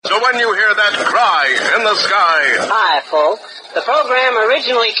So when you hear that cry in the sky... Hi, folks. The program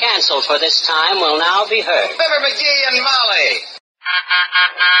originally canceled for this time will now be heard. Fibber McGee and Molly.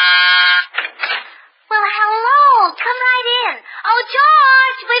 Well, hello. Come right in. Oh,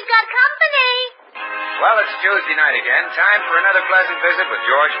 George, we've got company. Well, it's Tuesday night again. Time for another pleasant visit with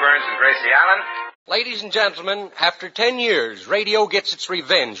George Burns and Gracie Allen. Ladies and gentlemen, after 10 years, radio gets its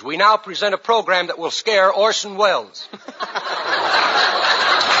revenge. We now present a program that will scare Orson Welles.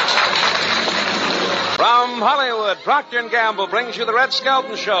 From Hollywood, Procter & Gamble brings you the Red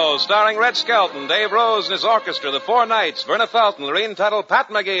Skelton Show, starring Red Skelton, Dave Rose and his orchestra, the Four Knights, Verna Felton, Lorene Tuttle, Pat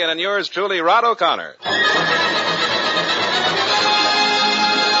McGee, and yours truly, Rod O'Connor.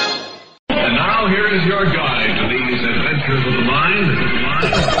 And now, here is your guide to these adventures of the mind.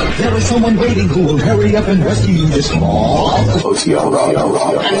 There is someone waiting who will hurry up and rescue you this small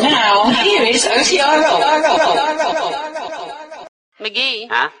OTR-ROB. And now, here is OTR-ROB. McGee?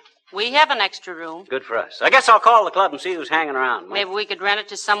 Huh? We have an extra room. Good for us. I guess I'll call the club and see who's hanging around. Maybe we could rent it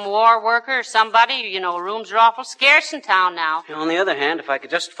to some war worker or somebody. You know, rooms are awful scarce in town now. On the other hand, if I could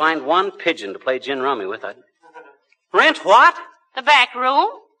just find one pigeon to play gin rummy with, I'd... Rent what? The back room.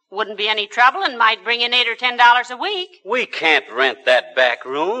 Wouldn't be any trouble and might bring in $8 or $10 a week. We can't rent that back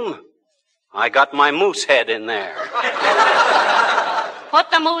room. I got my moose head in there.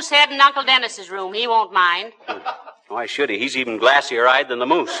 Put the moose head in Uncle Dennis's room. He won't mind. Why should he? He's even glassier-eyed than the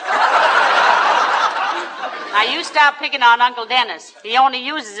moose. Now, you stop picking on Uncle Dennis. He only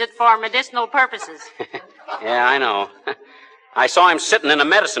uses it for medicinal purposes. Yeah, I know. I saw him sitting in a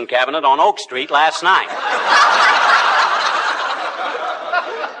medicine cabinet on Oak Street last night.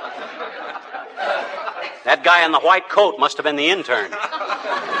 That guy in the white coat must have been the intern.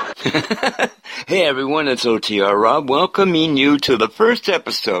 Hey everyone, it's OTR-ROB welcoming you to the first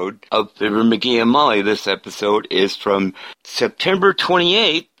episode of Fibber McGee and Molly. This episode is from September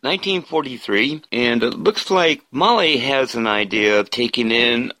 28th, 1943, and it looks like Molly has an idea of taking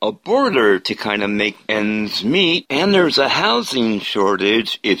in a boarder to kind of make ends meet, and there's a housing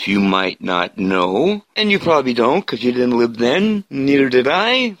shortage, if you might not know, and you probably don't because you didn't live then, neither did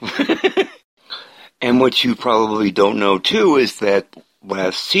I. And what you probably don't know, too, is that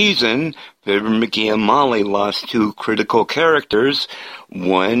last season, Fibber McGee and Molly lost two critical characters.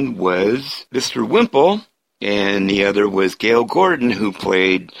 One was Mr. Wimple, and the other was Gail Gordon, who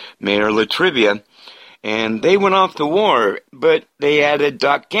played Mayor Latrivia. And they went off to war, but they added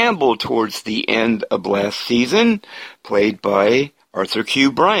Doc Gamble towards the end of last season, played by Arthur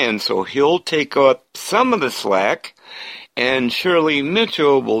Q. Bryan. So he'll take up some of the slack, and Shirley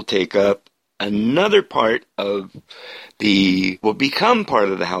Mitchell will take up another part of will become part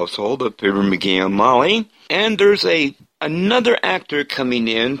of the household of Fibber McGee and Molly. And there's another actor coming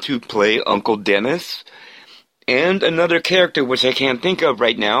in to play Uncle Dennis, and another character which I can't think of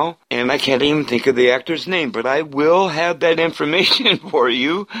right now, and I can't even think of the actor's name, but I will have that information for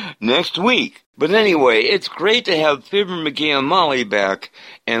you next week. But anyway, it's great to have Fibber McGee and Molly back,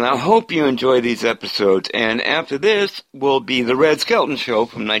 and I hope you enjoy these episodes. And after this will be the Red Skelton Show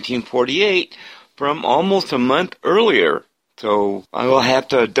from 1948, from almost a month earlier. So I will have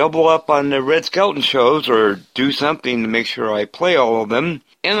to double up on the Red Skelton shows or do something to make sure I play all of them.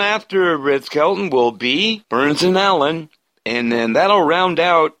 And after Red Skelton will be Burns and Allen, and then that'll round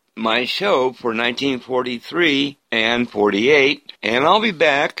out my show for 1943 and 48, and I'll be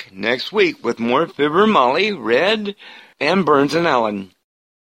back next week with more Fibber, Molly, Red, and Burns and Allen.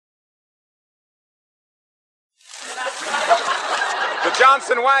 The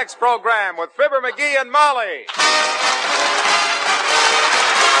Johnson Wax Program with Fibber McGee and Molly.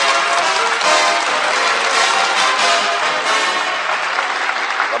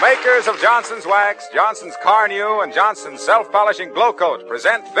 The makers of Johnson's Wax, Johnson's Carnew, and Johnson's Self-Polishing Glow Coat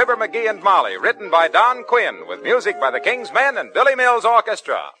present Fibber McGee and Molly, written by Don Quinn, with music by the King's Men and Billy Mills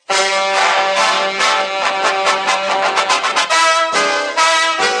Orchestra.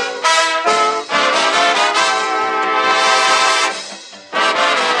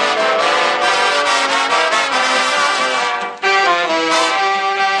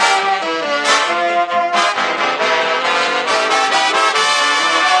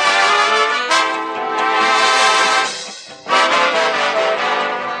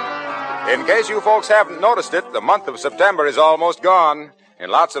 In case you folks haven't noticed it, the month of September is almost gone. In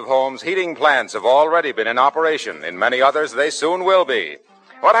lots of homes, heating plants have already been in operation. In many others, they soon will be.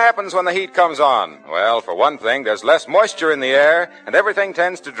 What happens when the heat comes on? Well, for one thing, there's less moisture in the air, and everything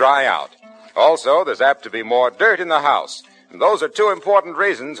tends to dry out. Also, there's apt to be more dirt in the house. And those are two important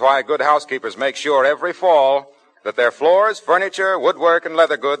reasons why good housekeepers make sure every fall that their floors, furniture, woodwork, and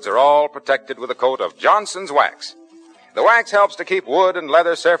leather goods are all protected with a coat of Johnson's Wax. The wax helps to keep wood and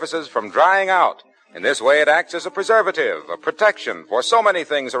leather surfaces from drying out. In this way, it acts as a preservative, a protection for so many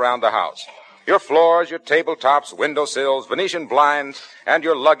things around the house. Your floors, your tabletops, windowsills, Venetian blinds, and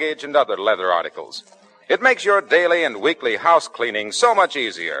your luggage and other leather articles. It makes your daily and weekly house cleaning so much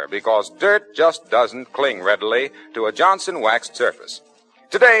easier because dirt just doesn't cling readily to a Johnson waxed surface.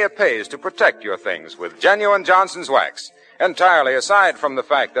 Today, it pays to protect your things with genuine Johnson's wax, entirely aside from the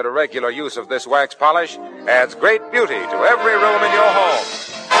fact that a regular use of this wax polish adds great beauty to every room in your home.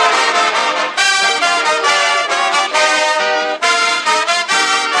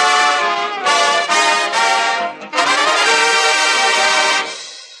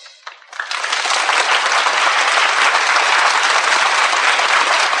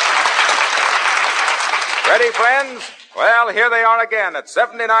 Ready, friends? Well, here they are again at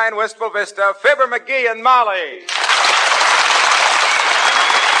 79 Wistful Vista, Fibber McGee and Molly.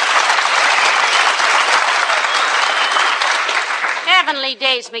 Heavenly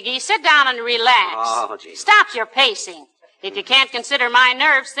days, McGee. Sit down and relax. Oh, gee. Stop your pacing. If you can't consider my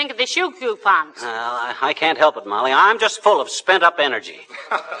nerves, think of the shoe coupons. I can't help it, Molly. I'm just full of spent-up energy.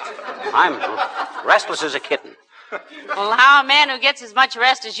 I'm restless as a kitten. Well, how a man who gets as much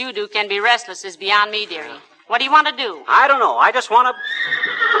rest as you do can be restless is beyond me, dearie. What do you want to do? I don't know. I just want to...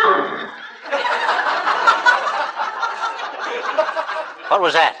 What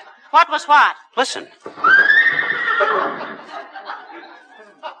was that? What was what? Listen.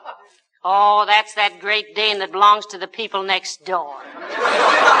 Oh, that's that Great Dane that belongs to the people next door.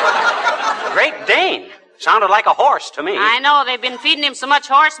 Great Dane? Sounded like a horse to me. I know. They've been feeding him so much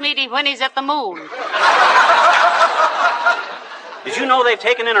horse meat when he's at the moon. Did you know they've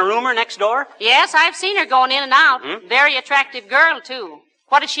taken in a roomer next door? Yes, I've seen her going in and out. Very attractive girl, too.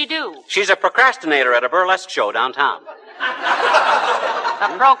 What does she do? She's a procrastinator at a burlesque show downtown.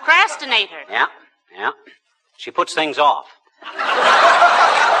 A procrastinator? Yeah. She puts things off.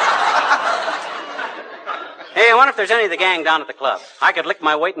 Hey, I wonder if there's any of the gang down at the club. I could lick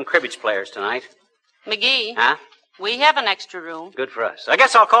my weight in cribbage players tonight. McGee? Huh? We have an extra room. Good for us. I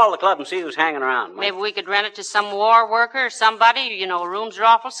guess I'll call the club and see who's hanging around. Maybe we could rent it to some war worker or somebody. You know, rooms are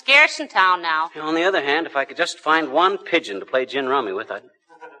awful scarce in town now. On the other hand, if I could just find one pigeon to play gin rummy with, I'd...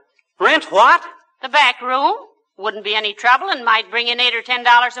 Rent what? The back room. Wouldn't be any trouble and might bring in $8 or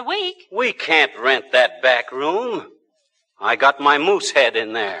 $10 a week. We can't rent that back room. I got my moose head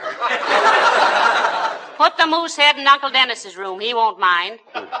in there. Put the moose head in Uncle Dennis's room. He won't mind.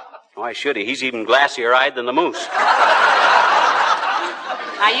 Why should he? He's even glassier-eyed than the moose.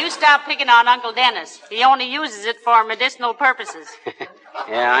 Now, you stop picking on Uncle Dennis. He only uses it for medicinal purposes.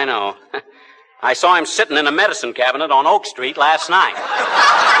 Yeah, I know. I saw him sitting in a medicine cabinet on Oak Street last night.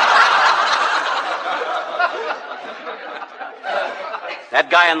 That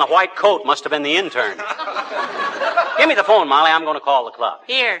guy in the white coat must have been the intern. Give me the phone, Molly. I'm going to call the club.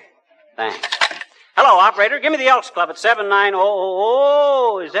 Here. Thanks. Hello, operator. Give me the Elks Club at 790.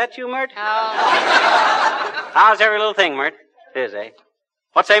 Oh, is that you, Mert? Oh. How's every little thing, Mert? It is, eh?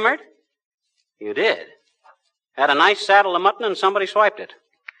 What say, Mert? You did? Had a nice saddle of mutton and somebody swiped it.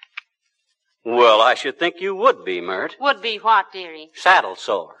 Well, I should think you would be, Mert. Would be what, dearie? Saddle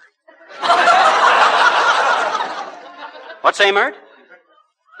sore. What say, Mert?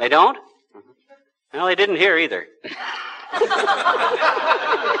 They don't? Well, they didn't hear either.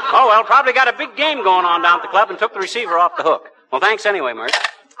 Oh, well, probably got a big game going on down at the club and took the receiver off the hook. Well, thanks anyway, Mert.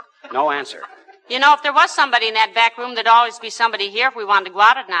 No answer. You know, if there was somebody in that back room, there'd always be somebody here if we wanted to go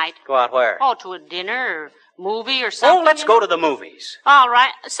out at night. Go out where? Oh, to a dinner or movie or something. Oh, let's go to the movies. All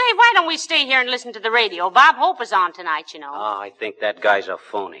right. Say, why don't we stay here and listen to the radio? Bob Hope is on tonight, you know. Oh, I think that guy's a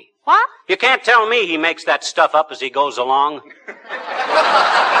phony. What? You can't tell me he makes that stuff up as he goes along.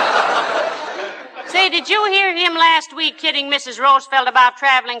 Say, did you hear him last week kidding Mrs. Roosevelt about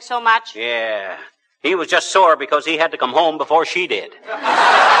traveling so much? Yeah. He was just sore because he had to come home before she did.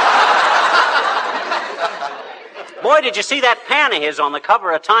 Boy, did you see that pan of his on the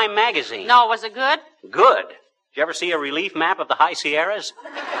cover of Time magazine? No, was it good? Good. Did you ever see a relief map of the High Sierras?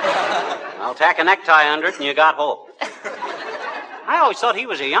 I'll tack a necktie under it and you got hope. I always thought he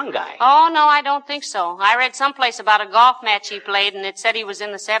was a young guy. Oh, no, I don't think so. I read someplace about a golf match he played, and it said he was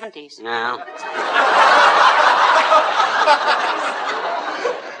in the 70s. No.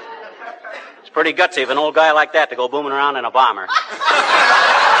 It's pretty gutsy of an old guy like that to go booming around in a bomber.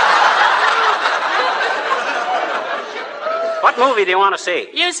 What movie do you want to see?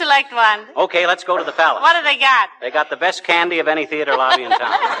 You select one. Okay, let's go to the Palace. What do they got? They got the best candy of any theater lobby in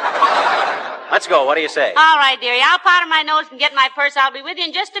town. Let's go. What do you say? All right, dearie. I'll powder my nose and get my purse. I'll be with you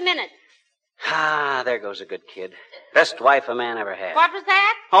in just a minute. Ah, there goes a good kid. Best wife a man ever had. What was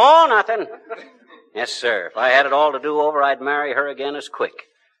that? Oh, nothing. Yes, sir. If I had it all to do over, I'd marry her again as quick.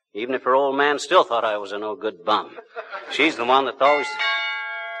 Even if her old man still thought I was a no-good bum. She's the one that's always...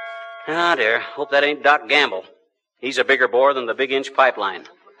 Ah, dear. Hope that ain't Doc Gamble. He's a bigger bore than the big-inch pipeline.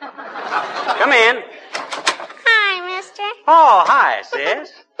 Come in. Hi, mister. Oh, hi,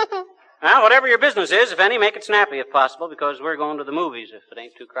 sis. Well, whatever your business is, if any, make it snappy if possible, because we're going to the movies if it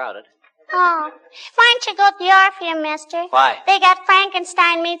ain't too crowded. Oh, why don't you go to the Orpheum, mister? Why? They got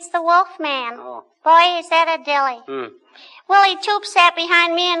Frankenstein meets the Wolfman. Oh. Boy, is that a dilly. Willie Toop sat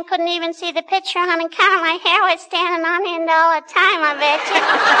behind me and couldn't even see the picture on account of my hair was standing on end all the time, I bet you.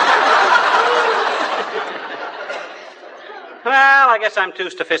 Well, I guess I'm too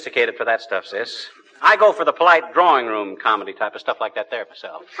sophisticated for that stuff, sis. I go for the polite drawing room comedy type of stuff like that there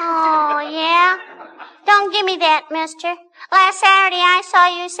myself. Oh, yeah? Don't give me that, mister. Last Saturday I saw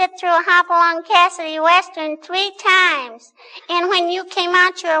you sit through a Hopalong Cassidy Western 3 times. And when you came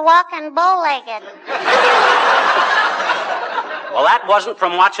out, you were walking bow-legged. Well, that wasn't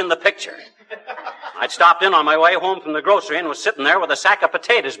from watching the picture. I'd stopped in on my way home from the grocery and was sitting there with a sack of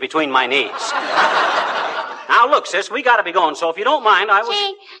potatoes between my knees. Now, look, sis, we gotta be going, so if you don't mind, I was...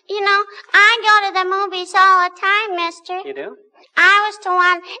 Gee, you know, I go to the movies all the time, mister. You do? I was to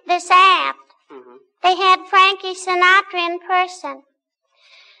one this aft. They had Frankie Sinatra in person.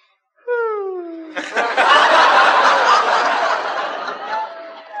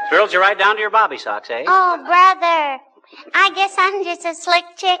 Thrilled you right down to your bobby socks, eh? Oh, brother. I guess I'm just a slick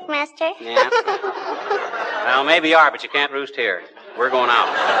chick, mister. Yeah. Well, maybe you are, but you can't roost here. We're going out.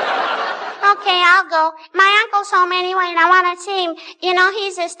 Okay, I'll go. My uncle's home anyway, and I want to see him. You know,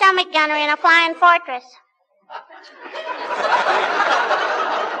 he's a stomach gunner in a flying fortress.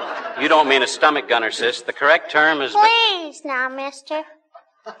 You don't mean a stomach gunner, sis. The correct term is... Please, now, mister.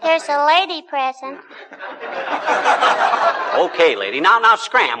 There's a lady present. Okay, lady. Now,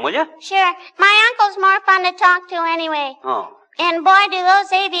 scram, will you? Sure. My uncle's more fun to talk to anyway. Oh. And boy, do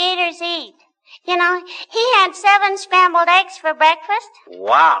those aviators eat. You know, he had 7 scrambled eggs for breakfast.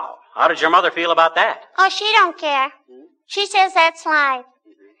 Wow. How did your mother feel about that? Oh, she don't care. She says that's life.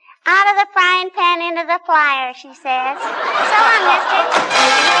 Out of the frying pan into the fryer, she says. So long, mister.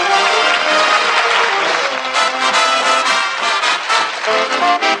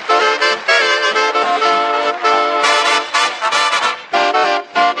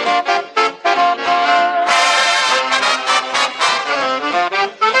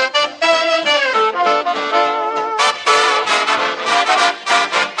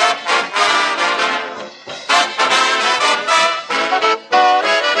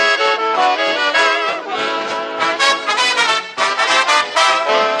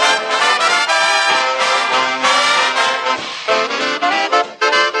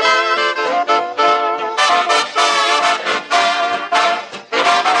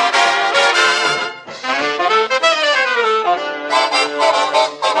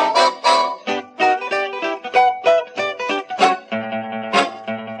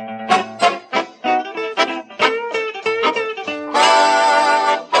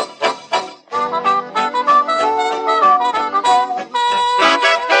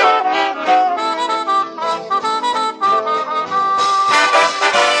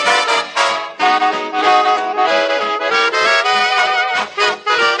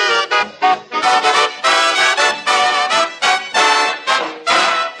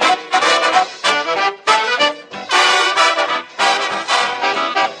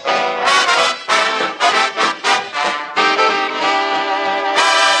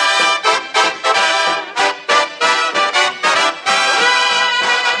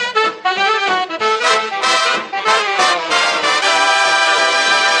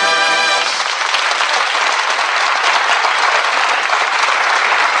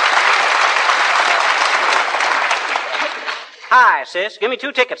 Hi, sis. Give me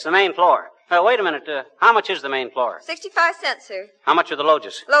 2 tickets to the main floor. Wait a minute. How much is the main floor? 65 cents, sir. How much are the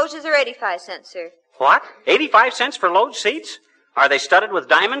loges? Loges are 85 cents, sir. What? 85 cents for loge seats? Are they studded with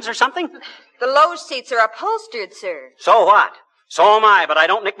diamonds or something? The loge seats are upholstered, sir. So what? So am I, but I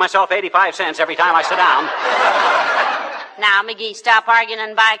don't nick myself 85 cents every time I sit down. Now, McGee, stop arguing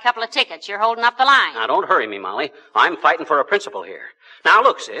and buy a couple of tickets. You're holding up the line. Now, don't hurry me, Molly. I'm fighting for a principle here. Now,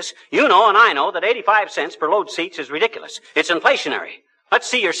 look, sis, you know and I know that 85 cents per load seats is ridiculous. It's inflationary. Let's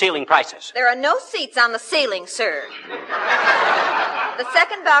see your ceiling prices. There are no seats on the ceiling, sir. The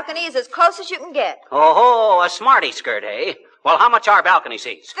second balcony is as close as you can get. Oh, a smarty skirt, eh? Well, how much are balcony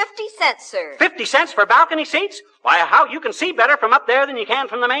seats? 50 cents, sir. 50 cents for balcony seats? Why, how you can see better from up there than you can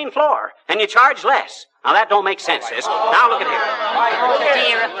from the main floor. And you charge less. Now, that don't make sense, sis. Now, look at here. Oh,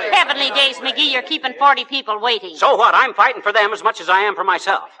 dear. Heavenly days, McGee, you're keeping 40 people waiting. So what? I'm fighting for them as much as I am for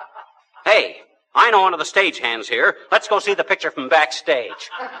myself. Hey, I know one of the stagehands here. Let's go see the picture from backstage.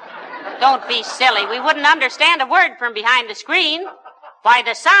 Don't be silly. We wouldn't understand a word from behind the screen. Why,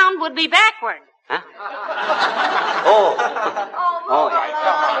 the sound would be backward. Huh? Oh,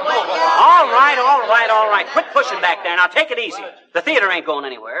 yeah. All right. Quit pushing back there. Now, take it easy. The theater ain't going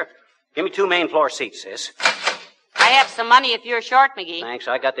anywhere. Give me 2 main floor seats, sis. I have some money if you're short, McGee. Thanks.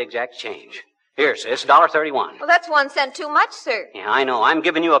 I got the exact change. Here, sis, $1.31. Well, that's 1 cent too much, sir. Yeah, I know. I'm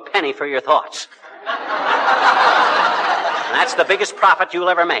giving you a penny for your thoughts. That's the biggest profit you'll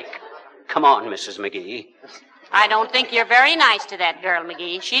ever make. Come on, Mrs. McGee. I don't think you're very nice to that girl,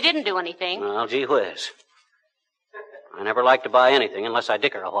 McGee. She didn't do anything. Well, gee whiz. I never like to buy anything unless I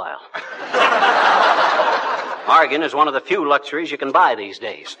dick her a while. Arguing is one of the few luxuries you can buy these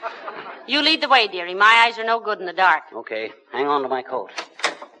days. You lead the way, dearie. My eyes are no good in the dark. Okay, hang on to my coat.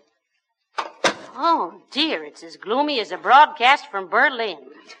 Oh, dear, it's as gloomy as a broadcast from Berlin.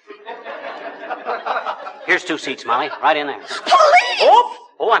 Here's 2 seats, Molly. Right in there. Police!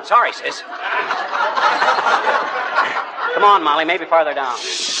 Oh, I'm sorry, sis. Come on, Molly. Maybe farther down.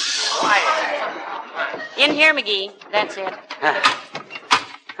 In here, McGee. That's it.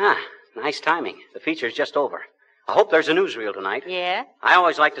 Nice timing. The feature's just over. I hope there's a newsreel tonight. Yeah? I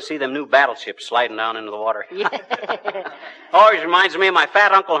always like to see them new battleships sliding down into the water. Yeah. Always reminds me of my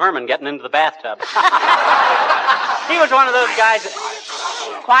fat Uncle Herman getting into the bathtub. He was one of those guys that...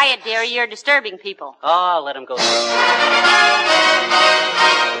 Quiet, dearie. You're disturbing people. Oh, let him go. Oh,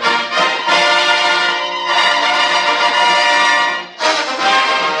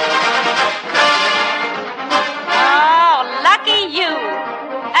 lucky you.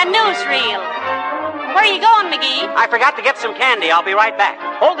 A newsreel. Where are you going, McGee? I forgot to get some candy. I'll be right back.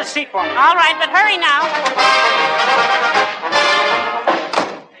 Hold the seat for me. All right, but hurry now.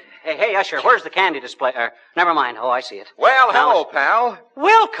 Hey, Usher, where's the candy display? Never mind. Oh, I see it. Well, hello, pal.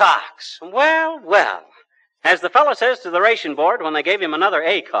 Wilcox. Well. As the fellow says to the ration board when they gave him another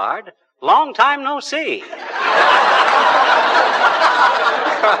A card, long time no see.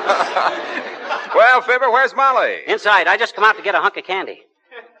 Well, Fibber, where's Molly? Inside. I just come out to get a hunk of candy.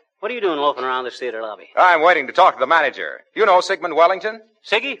 What are you doing loafing around this theater lobby? I'm waiting to talk to the manager. You know Sigmund Wellington?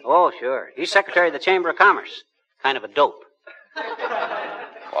 Siggy? Oh, sure. He's secretary of the Chamber of Commerce. Kind of a dope.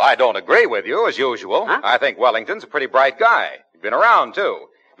 Well, I don't agree with you, as usual. Huh? I think Wellington's a pretty bright guy. He's been around, too.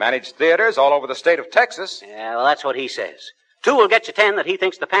 Managed theaters all over the state of Texas. Yeah, well, that's what he says. 2 will get you 10 that he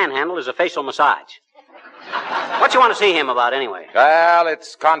thinks the panhandle is a facial massage. What you want to see him about, anyway? Well,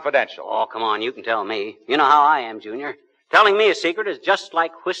 it's confidential. Oh, come on, you can tell me. You know how I am, Junior. Telling me a secret is just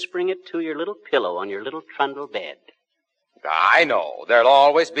like whispering it to your little pillow on your little trundle bed. I know. There'll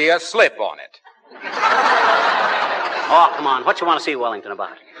always be a slip on it. Oh, come on. What you want to see Wellington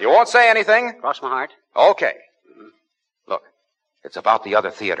about? You won't say anything? Cross my heart. Okay. Look, it's about the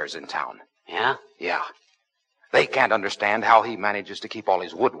other theaters in town. Yeah? Yeah. They can't understand how he manages to keep all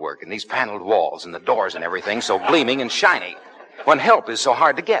his woodwork and these paneled walls and the doors and everything so gleaming and shiny when help is so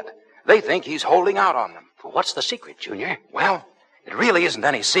hard to get. They think he's holding out on them. What's the secret, Junior? Well, it really isn't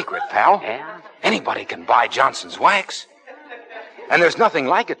any secret, pal. Yeah? Anybody can buy Johnson's wax. And there's nothing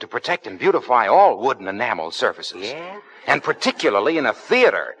like it to protect and beautify all wood and enamel surfaces. Yeah? And particularly in a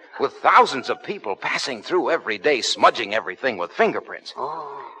theater with thousands of people passing through every day, smudging everything with fingerprints.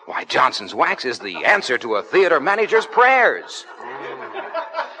 Oh. Why, Johnson's wax is the answer to a theater manager's prayers.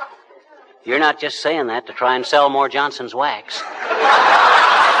 You're not just saying that to try and sell more Johnson's wax.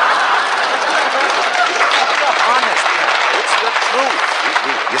 Honest, it's the truth.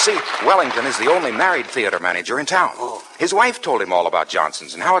 You see, Wellington is the only married theater manager in town. Oh. His wife told him all about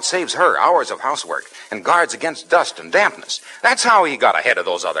Johnson's and how it saves her hours of housework and guards against dust and dampness. That's how he got ahead of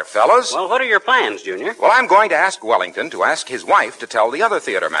those other fellows. Well, what are your plans, Junior? Well, I'm going to ask Wellington to ask his wife to tell the other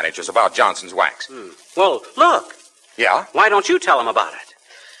theater managers about Johnson's wax. Well, look. Yeah? Why don't you tell them about it?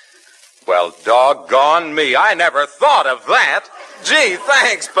 Well, doggone me. I never thought of that. Gee,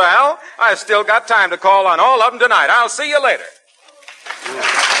 thanks, pal. I've still got time to call on all of them tonight. I'll see you later.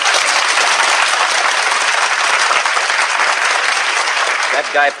 That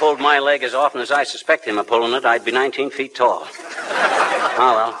guy pulled my leg as often as I suspect him of pulling it. I'd be 19 feet tall. Oh,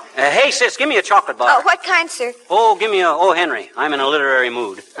 well. Hey, sis, give me a chocolate bar. Oh, what kind, sir? Oh, give me a O. Henry. I'm in a literary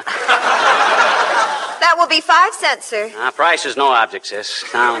mood. That will be 5 cents, sir. Price is no object, sis.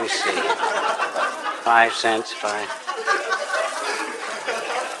 Now, let me see. 5 cents, 5.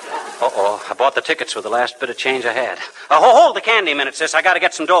 Uh-oh, I bought the tickets with the last bit of change I had. Hold the candy a minute, sis. I got to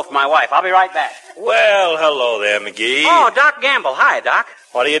get some dough for my wife. I'll be right back. Well, hello there, McGee. Oh, Doc Gamble. Hi, Doc.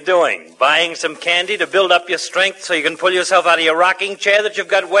 What are you doing? Buying some candy to build up your strength so you can pull yourself out of your rocking chair that you've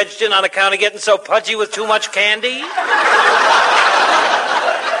got wedged in on account of getting so pudgy with too much candy?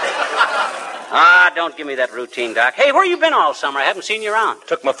 Ah, don't give me that routine, Doc. Hey, where you been all summer? I haven't seen you around.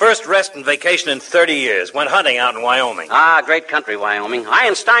 Took my first rest and vacation in 30 years. Went hunting out in Wyoming. Ah, great country, Wyoming. I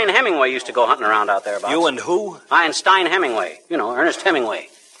and Stein Hemingway used to go hunting around out there. You and who? I and Stein Hemingway. You know, Ernest Hemingway.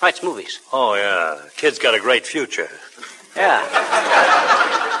 Writes movies. Oh, yeah. Kid's got a great future. Yeah.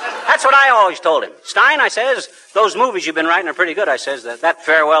 That's what I always told him. Stein, I says, those movies you've been writing are pretty good, I says. That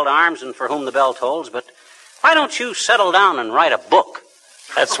Farewell to Arms and For Whom the Bell Tolls, but why don't you settle down and write a book?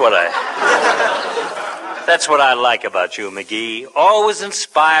 That's what I like about you, McGee. Always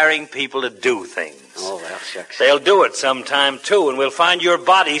inspiring people to do things. Oh, well, shucks. They'll do it sometime, too, and we'll find your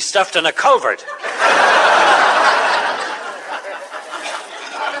body stuffed in a culvert.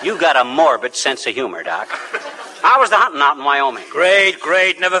 You got a morbid sense of humor, Doc. How was the hunting out in Wyoming?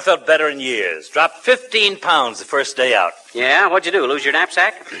 Great. Never felt better in years. Dropped 15 pounds the first day out. Yeah? What'd you do, lose your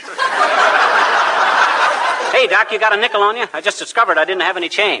knapsack? Hey, Doc, you got a nickel on you? I just discovered I didn't have any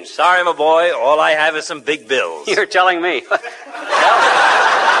change. Sorry, my boy. All I have is some big bills. You're telling me. Well,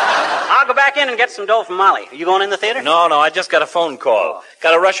 I'll go back in and get some dough from Molly. Are you going in the theater? No, I just got a phone call.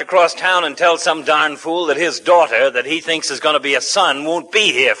 Got to rush across town and tell some darn fool that his daughter, that he thinks is going to be a son, won't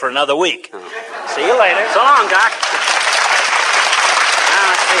be here for another week. Oh. See you later. So long, Doc. Now,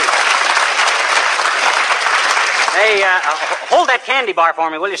 let's see. Hey, hold that candy bar for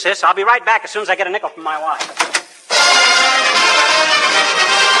me, will you, sis? I'll be right back as soon as I get a nickel from my wife.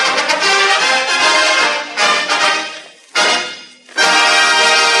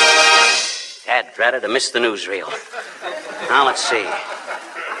 Drat, I missed the newsreel. Now, let's see.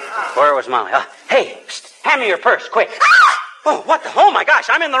 Where was Molly? Hey, hand me your purse, quick. Ah! Oh, what the? Oh, my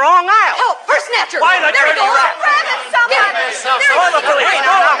gosh, I'm in the wrong aisle. Help, purse snatcher. Why the dirty rat? Grab it, somebody. Call the police. Hey,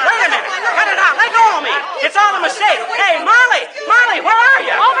 now, wait a minute. Cut it out. Let go of me. It's all a mistake. Hey, Molly, where are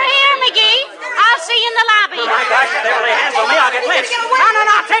you? Over here, McGee. I'll see you in the lobby. Oh, my gosh, if they lay hands on me, I'll get lynched.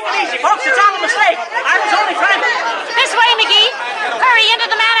 No, take it easy, folks. It's all a mistake. I was only trying to... This way, McGee. Hurry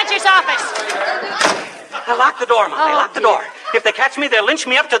into the manager's office. Lock the door, Molly. Lock the door. If they catch me, they'll lynch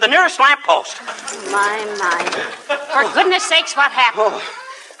me up to the nearest lamppost. My. For goodness sakes, what happened? Oh,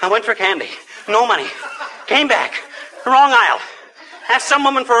 I went for candy. No money. Came back. Wrong aisle. Asked some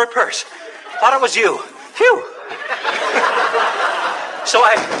woman for her purse. Thought it was you. Phew. So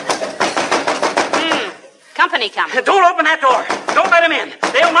I... Company coming. Don't open that door. Don't let him in.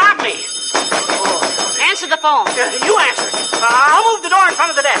 They'll mob me. Answer the phone. You answer it. I'll move the door in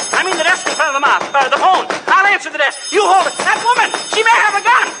front of the desk. I mean the desk in front of the mouth. The phone. I'll answer the desk. You hold it. That woman, she may have a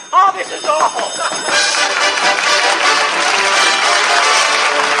gun. Oh, this is awful.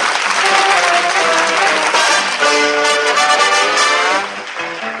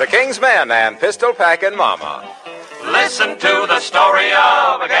 The King's Men and Pistol Packin' Mama. Listen to the story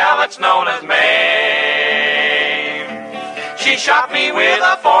of a gal that's known as Mame. She shot me with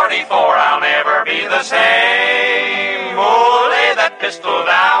a 44, I'll never be the same. Oh, lay that pistol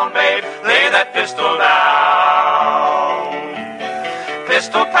down, babe, lay that pistol down.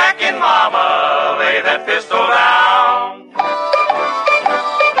 Pistol packing mama, lay that pistol down.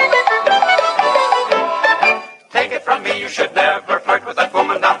 Take it from me, you should never flirt with that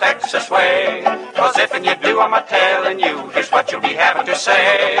woman down Texas way. 'Cause if and you do, I'm a-telling you, here's what you'll be having to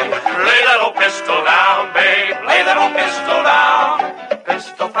say. Lay that old pistol down, babe, lay that old pistol down.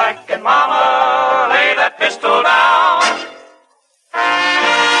 Pistol packing mama, lay that pistol down.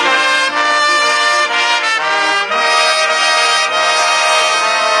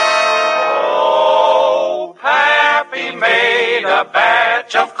 Oh, Happy made a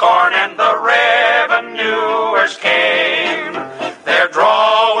batch of corn and the revenuers came. Their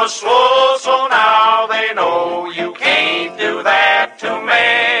draw was slow, so now they know you can't do that to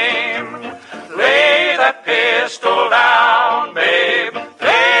Mame. Lay that pistol down, babe,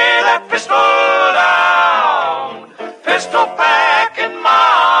 lay that pistol down. Pistol packing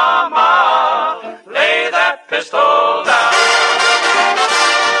mama, lay that pistol down.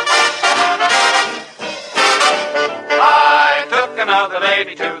 I took another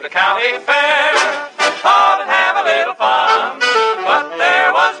lady to the county fair, thought I'd have a little fun, but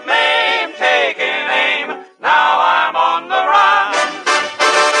there was Mame taking aim, now I'm on the run.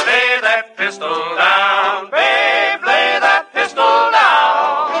 Lay that pistol down, babe, lay that pistol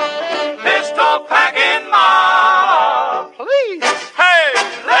down. Pistol packing mama, please, hey,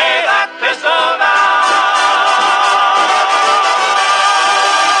 lay that pistol down.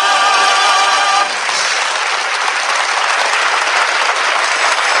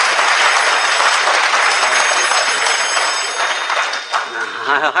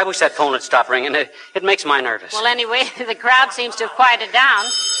 I wish that phone would stop ringing. It makes my nervous. Well, anyway, the crowd seems to have quieted down.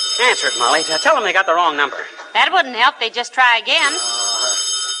 Answer it, Molly. Tell them they got the wrong number. That wouldn't help. They'd just try again.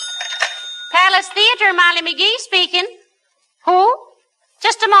 Palace Theater, Molly McGee speaking. Who?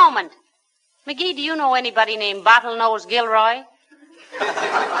 Just a moment. McGee, do you know anybody named Bottlenose Gilroy?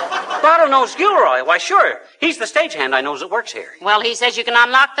 Bottlenose Gilroy? Why, sure. He's the stagehand I knows that works here. Well, he says you can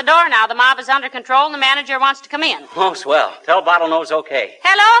unlock the door now. The mob is under control and the manager wants to come in. Oh, swell. Tell Bottlenose okay.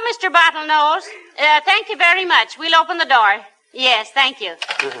 Hello, Mr. Bottlenose. Thank you very much. We'll open the door. Yes, thank you.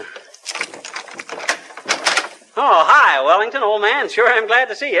 Oh, hi, Wellington, old man. Sure, I'm glad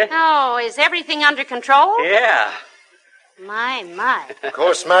to see you. Oh, is everything under control? Yeah. My. Of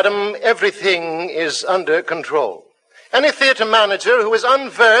course, madam, everything is under control. Any theater manager who is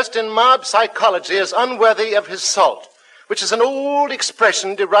unversed in mob psychology is unworthy of his salt, which is an old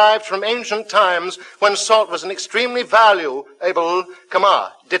expression derived from ancient times when salt was an extremely valuable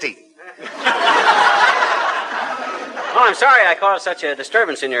commodity. Well, I'm sorry I caused such a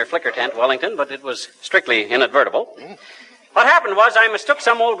disturbance in your flicker tent, Wellington, but it was strictly inadvertible. What happened was I mistook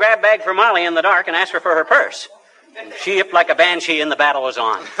some old grab bag for Molly in the dark and asked her for her purse. She yipped like a banshee and the battle was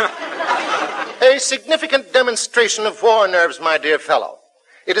on. A significant demonstration of war nerves, my dear fellow.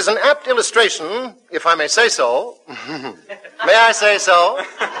 It is an apt illustration, if I may say so. May I say so?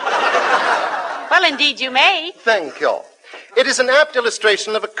 Well, indeed you may. Thank you. It is an apt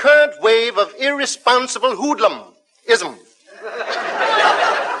illustration of a current wave of irresponsible hoodlumism.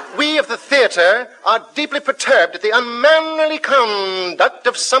 We of the theater are deeply perturbed at the unmannerly conduct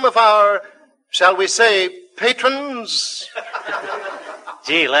of some of our, shall we say, patrons?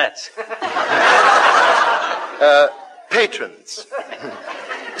 Gee, let's. Patrons.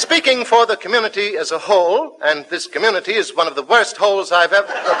 Speaking for the community as a whole, and this community is one of the worst holes I've ever...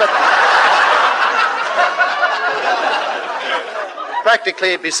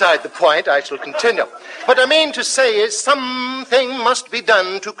 Practically beside the point, I shall continue. What I mean to say is something must be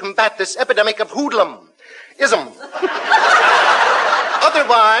done to combat this epidemic of hoodlumism.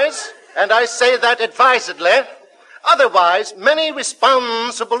 Otherwise, and I say that advisedly, otherwise many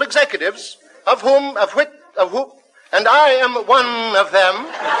responsible executives, and I am one of them,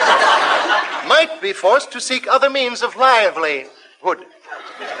 might be forced to seek other means of livelihood.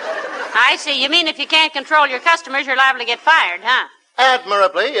 I see. You mean if you can't control your customers, you're liable to get fired, huh?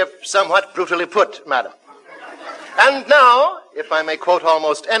 Admirably, if somewhat brutally put, madam. And now, if I may quote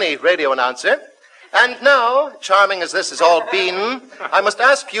almost any radio announcer, and now, charming as this has all been, I must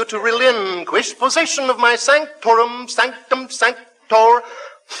ask you to relinquish possession of my sanctorum, sanctum, sanctor,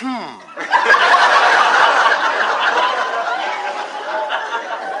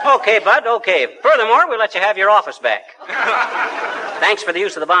 Okay, Bud, okay. Furthermore, we'll let you have your office back. Thanks for the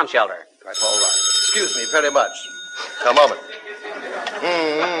use of the bomb shelter. That's all right. Excuse me very much. A moment.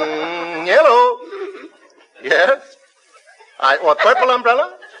 Hello. Yes? What, purple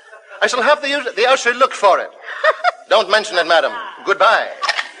umbrella? I shall have the usher look for it. Don't mention it, madam. Goodbye.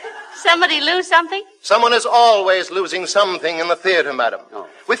 Somebody lose something? Someone is always losing something in the theater, madam. Oh.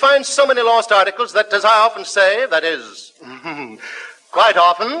 We find so many lost articles that, as I often say, that is, quite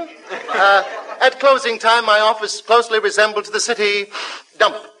often, at closing time, my office closely resembles the city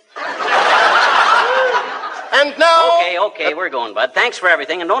dump. And now... Okay, we're going, Bud. Thanks for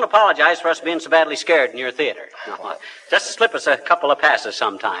everything, and don't apologize for us being so badly scared in your theater. Just slip us a couple of passes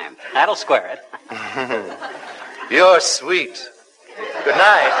sometime. That'll square it. You're sweet. Good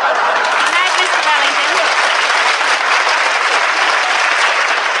night. Good night, Mr. Wellington.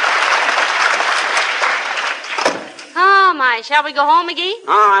 Oh, my. Shall we go home, McGee?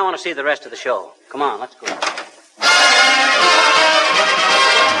 Oh, I want to see the rest of the show. Come on, let's go.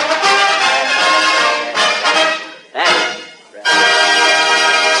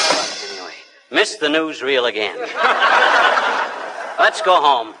 Anyway, missed the newsreel again. Let's go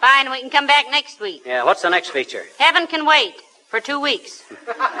home. Fine, we can come back next week. Yeah, what's the next feature? Heaven Can Wait for 2 weeks.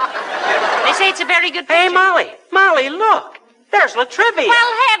 They say it's a very good picture. Hey, Molly, look. There's Latrivia.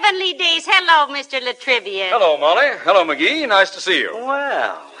 Well, heavenly days. Hello, Mr. Latrivia. Hello, Molly. Hello, McGee. Nice to see you.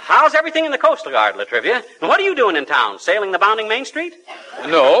 Well, how's everything in the Coastal Guard, Latrivia? And what are you doing in town? Sailing the bounding Main Street?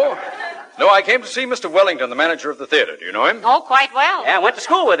 No, I came to see Mr. Wellington, the manager of the theater. Do you know him? Oh, quite well. Yeah, I went to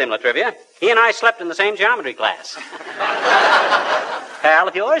school with him, Latrivia. He and I slept in the same geometry class. Pal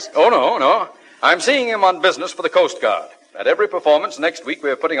of yours? Oh, no. I'm seeing him on business for the Coast Guard. At every performance next week,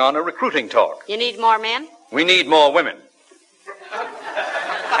 we're putting on a recruiting talk. You need more men? We need more women.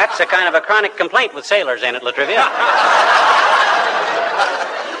 That's a kind of a chronic complaint with sailors, ain't it, Latrivia?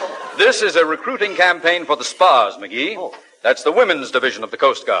 This is a recruiting campaign for the SPAs, McGee. Oh. That's the women's division of the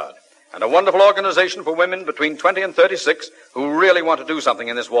Coast Guard. And a wonderful organization for women between 20 and 36 who really want to do something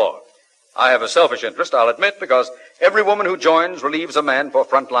in this war. I have a selfish interest, I'll admit, because every woman who joins relieves a man for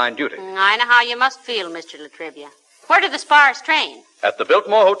frontline duty. I know how you must feel, Mr. Latrivia. Where do the Spars train? At the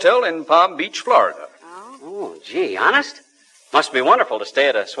Biltmore Hotel in Palm Beach, Florida. Oh, gee, honest? Must be wonderful to stay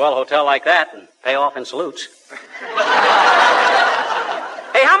at a swell hotel like that and pay off in salutes.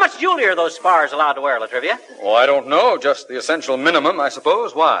 Hey, how much jewelry are those Spars allowed to wear, Latrivia? Oh, I don't know. Just the essential minimum, I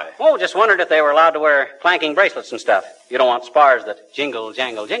suppose. Why? Oh, just wondered if they were allowed to wear clanking bracelets and stuff. You don't want Spars that jingle,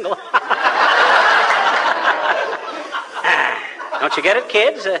 jangle, jingle. Don't you get it,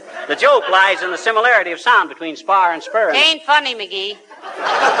 kids? The joke lies in the similarity of sound between spar and spur. Ain't funny, McGee.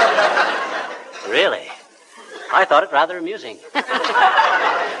 Really? I thought it rather amusing.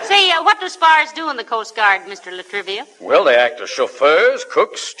 Say, what do Spars do in the Coast Guard, Mr. Latrivia? Well, they act as chauffeurs,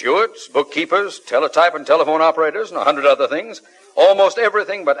 cooks, stewards, bookkeepers, teletype and telephone operators, and 100 other things. Almost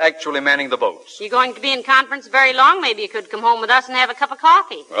everything but actually manning the boats. You going to be in conference very long? Maybe you could come home with us and have a cup of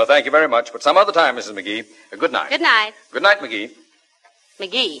coffee. Well, thank you very much, but some other time, Mrs. McGee. Good night. Good night. Good night, McGee.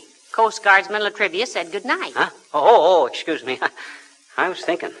 McGee, Coast Guardsman Latrivia said good night. Huh? Oh, excuse me. I was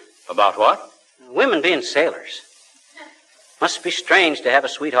thinking. About what? Women being sailors. Must be strange to have a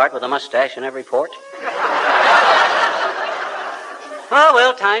sweetheart with a mustache in every port. Oh,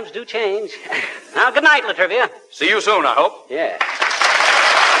 well, times do change. Now, good night, Latrivia. See you soon, I hope. Yeah.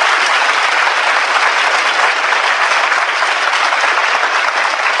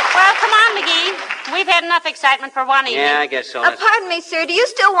 Well, come on, McGee. We've had enough excitement for one evening. Yeah, I guess so. Pardon me, sir. Do you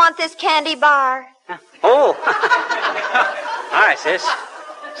still want this candy bar? Oh. All right, sis.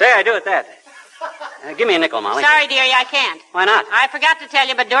 Say, I do at that. Give me a nickel, Molly. Sorry, dearie, I can't. Why not? I forgot to tell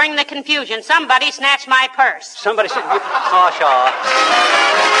you, but during the confusion, somebody snatched my purse. Somebody said... Oh, Shaw.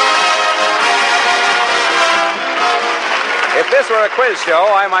 If this were a quiz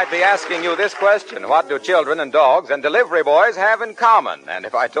show, I might be asking you this question. What do children and dogs and delivery boys have in common? And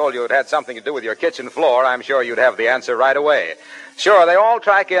if I told you it had something to do with your kitchen floor, I'm sure you'd have the answer right away. Sure, they all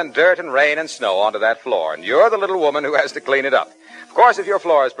track in dirt and rain and snow onto that floor, and you're the little woman who has to clean it up. Of course, if your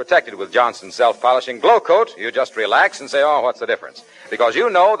floor is protected with Johnson's self-polishing glow coat, you just relax and say, oh, what's the difference? Because you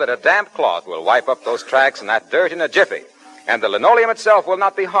know that a damp cloth will wipe up those tracks and that dirt in a jiffy. And the linoleum itself will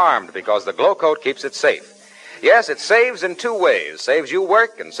not be harmed because the glow coat keeps it safe. Yes, it saves in two ways. Saves you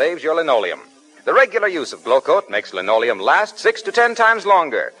work and saves your linoleum. The regular use of glow coat makes linoleum last 6 to 10 times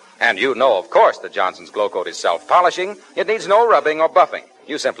longer. And you know, of course, that Johnson's glow coat is self-polishing. It needs no rubbing or buffing.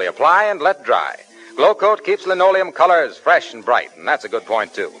 You simply apply and let dry. Glow coat keeps linoleum colors fresh and bright, and that's a good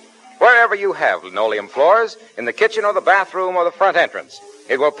point, too. Wherever you have linoleum floors, in the kitchen or the bathroom or the front entrance,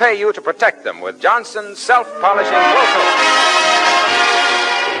 it will pay you to protect them with Johnson's self-polishing glow coat.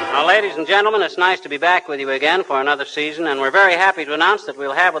 Now, ladies and gentlemen, it's nice to be back with you again for another season, and we're very happy to announce that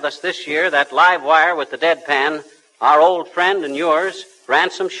we'll have with us this year that live wire with the deadpan, our old friend and yours,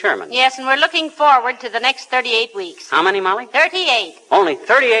 Ransom Sherman. Yes, and we're looking forward to the next 38 weeks. How many, Molly? 38. Only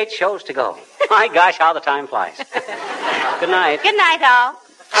 38 shows to go. My gosh, how the time flies. Good night. Good night, all.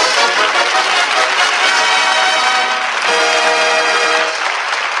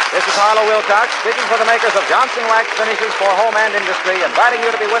 This is Harlow Wilcox, speaking for the makers of Johnson Wax Finishes for Home and Industry, inviting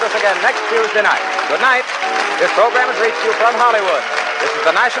you to be with us again next Tuesday night. Good night. This program has reached you from Hollywood. This is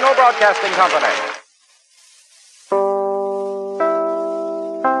the National Broadcasting Company.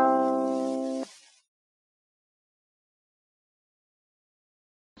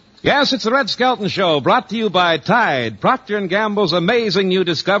 Yes, it's the Red Skelton Show, brought to you by Tide, Procter & Gamble's amazing new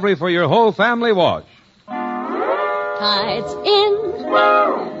discovery for your whole family wash. Tide's in,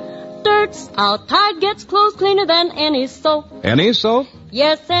 dirt's out. Tide gets clothes cleaner than any soap. Any soap?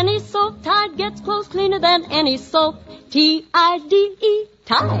 Yes, any soap. Tide gets clothes cleaner than any soap. T-I-D-E,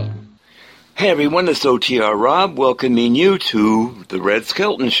 Tide. Hey everyone, it's OTR-ROB welcoming you to the Red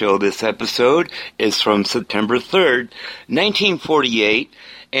Skelton Show. This episode is from September 3rd, 1948,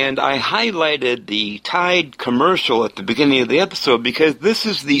 and I highlighted the Tide commercial at the beginning of the episode because this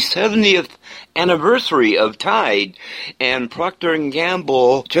is the 70th anniversary of Tide, and Procter &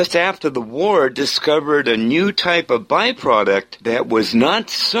 Gamble, just after the war, discovered a new type of byproduct that was not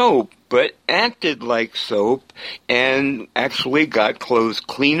soap, but acted like soap and actually got clothes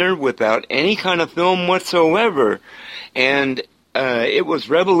cleaner without any kind of film whatsoever. And it was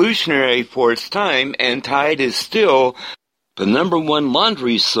revolutionary for its time, and Tide is still the #1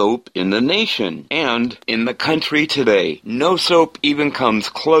 laundry soap in the nation and in the country today. No soap even comes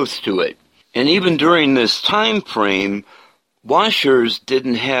close to it. And even during this time frame, washers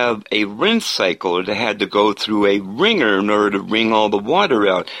didn't have a rinse cycle. They had to go through a wringer in order to wring all the water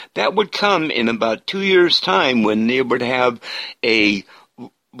out. That would come in about 2 years' time when they would have a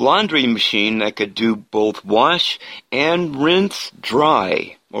laundry machine that could do both wash and rinse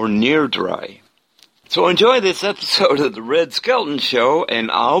dry or near dry. So enjoy this episode of the Red Skelton Show, and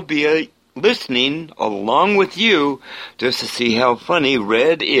I'll be listening along with you just to see how funny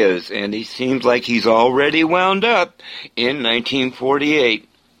Red is. And he seems like he's already wound up in 1948.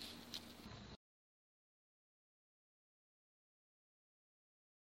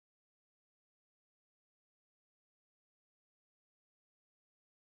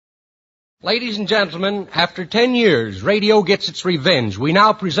 Ladies and gentlemen, after 10 years, radio gets its revenge. We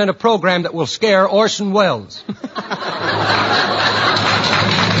now present a program that will scare Orson Welles.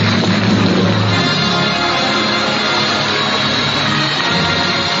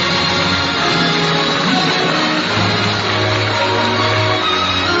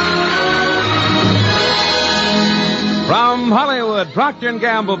 From Hollywood, Procter &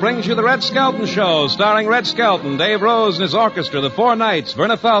 Gamble brings you the Red Skelton Show, starring Red Skelton, Dave Rose and his orchestra, the Four Knights,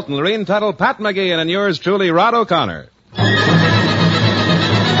 Verna Felton, Lorene Tuttle, Pat McGee, and yours truly, Rod O'Connor.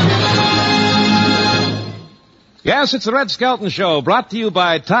 Yes, it's the Red Skelton Show, brought to you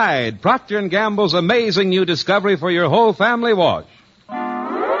by Tide, Procter & Gamble's amazing new discovery for your whole family wash.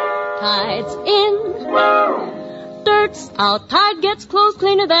 Tide's in, dirt's out. Tide gets clothes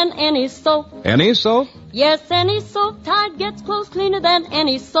cleaner than any soap. Any soap? Yes, any soap. Tide gets clothes cleaner than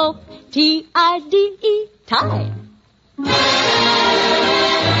any soap. T-I-D-E, Tide.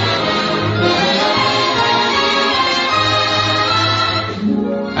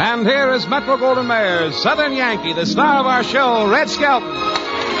 And here is Metro Golden Mayer's Southern Yankee, the star of our show, Red Skelton.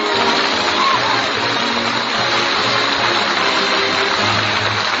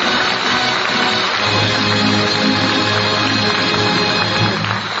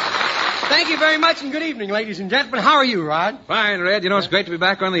 Thank you very much, and good evening, ladies and gentlemen. How are you, Rod? Fine, Red. You know, it's great to be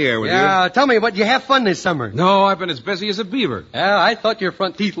back on the air with you. Yeah, tell me, did you have fun this summer? No, I've been as busy as a beaver. Yeah, I thought your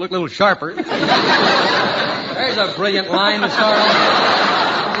front teeth looked a little sharper. There's a brilliant line to start off.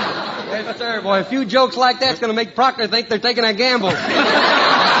 Yes, sir. Boy, a few jokes like that's going to make Proctor think they're taking a gamble.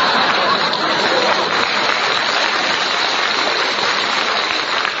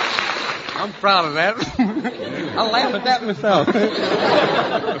 I'm proud of that. I laugh at that myself.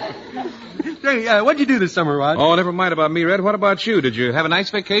 Hey, what'd you do this summer, Rod? Oh, never mind about me, Red. What about you? Did you have a nice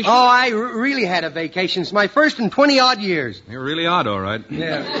vacation? Oh, I really had a vacation. It's my first in 20-odd years. You're really odd, all right.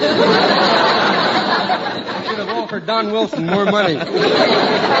 Yeah. I should have offered Don Wilson more money.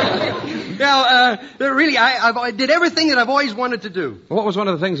 Now, really, I did everything that I've always wanted to do. What was one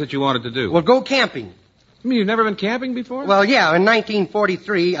of the things that you wanted to do? Well, go camping. You mean you've never been camping before? Well, yeah, in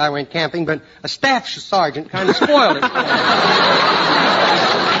 1943 I went camping, but a staff sergeant kind of spoiled it.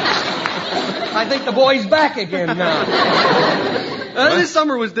 I think the boy's back again now. This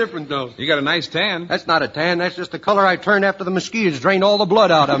summer was different, though. You got a nice tan. That's not a tan. That's just the color I turned after the mosquitoes drained all the blood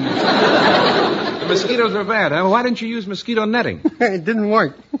out of me. The mosquitoes are bad, huh? Why didn't you use mosquito netting? It didn't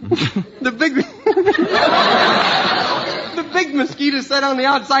work. The big mosquito sat on the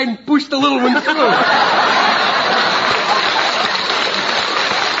outside and pushed the little one through.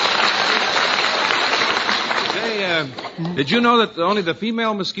 Say, did you know that only the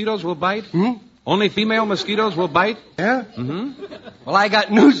female mosquitoes will bite? Hmm? Only female mosquitoes will bite? Yeah? Mm-hmm. Well, I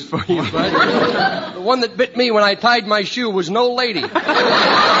got news for you, bud. The one that bit me when I tied my shoe was no lady.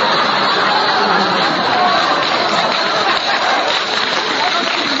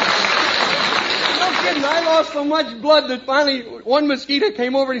 I lost so much blood that finally one mosquito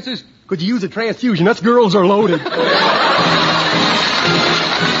came over and he says, "Could you use a transfusion? Us girls are loaded."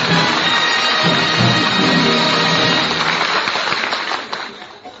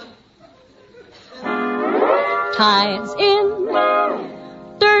 Tide's in,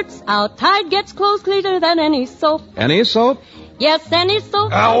 dirt's out. Tide gets clothes cleaner than any soap. Any soap? Yes, any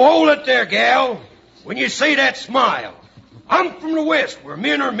soap. Now, hold it there, gal. When you say that, smile. I'm from the West, where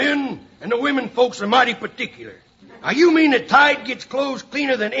men are men and the women folks are mighty particular. Now, you mean that Tide gets clothes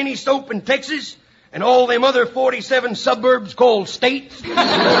cleaner than any soap in Texas and all them other 47 suburbs called states?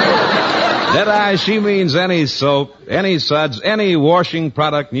 Deadeye, she means any soap, any suds, any washing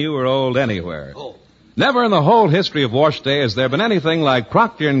product, new or old, anywhere. Oh. Never in the whole history of wash day has there been anything like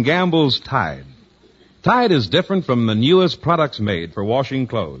Procter & Gamble's Tide. Tide is different from the newest products made for washing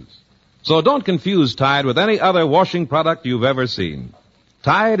clothes. So don't confuse Tide with any other washing product you've ever seen.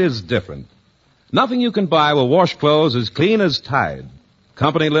 Tide is different. Nothing you can buy will wash clothes as clean as Tide.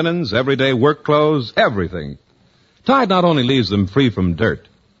 Company linens, everyday work clothes, everything. Tide not only leaves them free from dirt,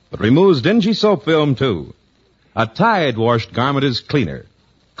 but removes dingy soap film, too. A Tide-washed garment is cleaner.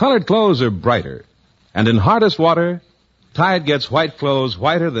 Colored clothes are brighter. And in hardest water, Tide gets white clothes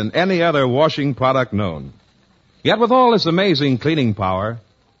whiter than any other washing product known. Yet with all this amazing cleaning power,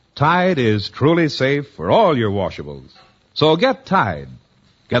 Tide is truly safe for all your washables. So get Tide.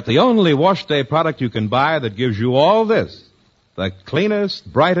 Get the only wash day product you can buy that gives you all this. The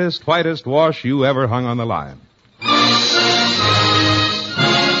cleanest, brightest, whitest wash you ever hung on the line.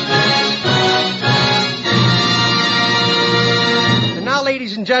 And now,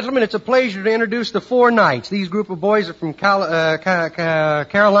 ladies and gentlemen, it's a pleasure to introduce the Four Knights. These group of boys are from Carolina.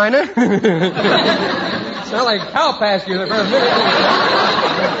 Sound like a cow pasture.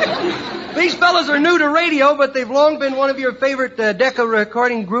 These fellas are new to radio, but they've long been one of your favorite Decca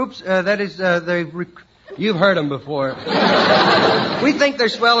recording groups. You've heard them before. We think they're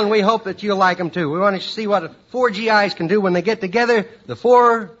swell, and we hope that you'll like them, too. We want to see what four GIs can do when they get together. The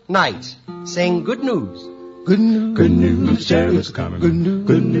Four Knights sing Good News. Good news, chariots are coming. Good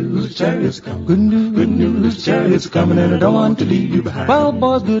news, chariots are coming. Good news, chariots are coming, and I don't want to leave you behind. Well,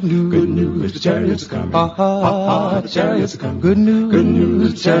 boys, good news, the chariots are coming. Ha, ha, ha, the chariots are coming. Good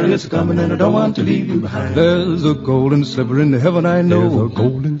news, the chariots are coming, and I don't want to leave you behind. There's a golden slipper in heaven, I know. There's a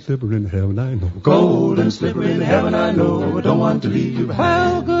golden slipper in heaven, I know. Golden slipper in heaven, I know. I don't want to leave you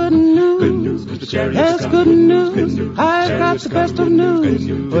behind. Well, good news, the chariots yes, are coming. Good news, I've got the best of news.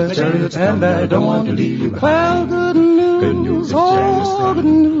 The chariots and I don't want to leave you behind. Well, good news, oh, good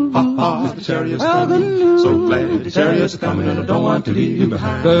news. Ha, ha, the chariots well, coming. good news. So glad the chariots are coming, and I don't want to leave you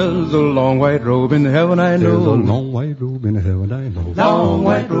behind. There's a long white robe in heaven, I know. There's a long white robe in heaven, I know. Long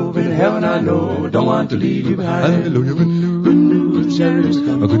white robe in heaven, I know. Don't want to leave you behind. Hallelujah, good news. Good news, the chariots are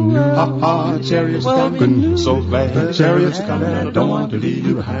coming. Good news. Ha, ha, the chariots are coming. Good news. So glad the chariots are coming, and I don't want to leave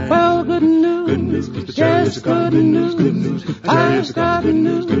you behind. Well, good news. Good news, the chariots are coming. Good news, good news. The chariots are coming. Good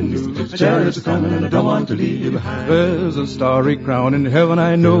news, good news. The chariots are coming, and I don't want to leave you behind. There's a starry crown in heaven,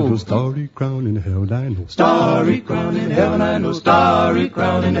 I know. There's a starry crown in heaven, I know. Starry crown in heaven, I know. Starry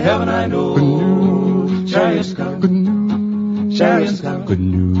crown in heaven, I know. Good news. Chariots are coming. Good news. Chariots are coming. Good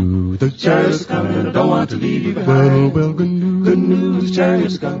news. The chariots are coming, and I don't want to leave you behind. Well, good news. Good news,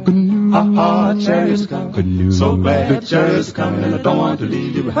 chariots are coming. Good news. Ha, ha, chariots are coming. Good news. So glad the chariots are coming, and I don't want to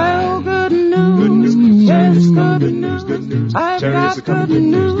leave you behind. Well, good news. Good news, Yes, good news, good news. I've Chariots got are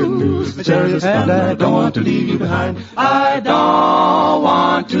coming, good good news, good news. The chariots are coming, and I don't want to leave you behind. I don't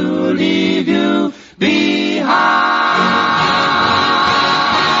want to leave you behind.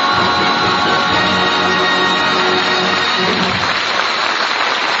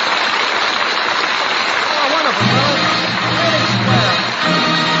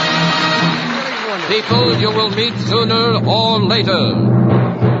 People you will meet sooner or later.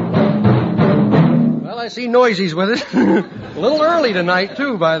 Well, I see Noisy's with us. A little early tonight,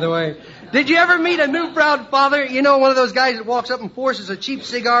 too, by the way. Did you ever meet a new proud father? You know, one of those guys that walks up and forces a cheap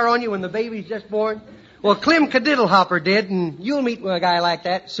cigar on you when the baby's just born? Well, Clem Cadiddlehopper did, and you'll meet a guy like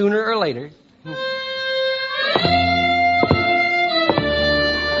that sooner or later.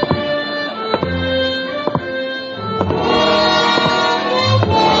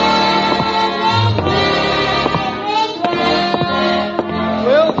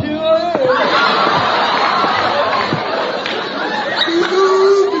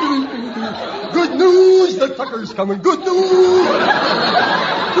 Good news, the tucker's coming. Good news.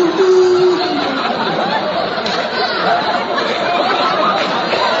 Good news.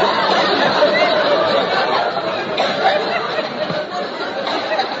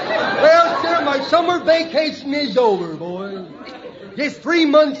 Well, sir, my summer vacation is over, boy. Just 3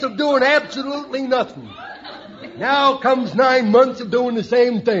 months of doing absolutely nothing. Now comes 9 months of doing the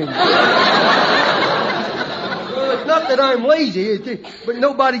same thing. Well, it's not that I'm lazy, but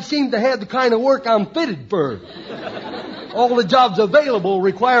nobody seems to have the kind of work I'm fitted for. All the jobs available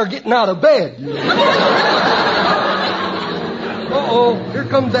require getting out of bed. Uh-oh, here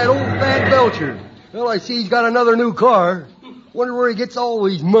comes that old fat Belcher. Well, I see he's got another new car. Wonder where he gets all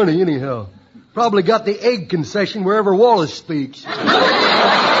his money, anyhow. Probably got the egg concession wherever Wallace speaks.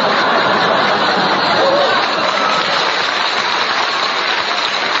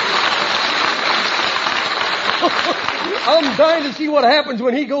 I'm dying to see what happens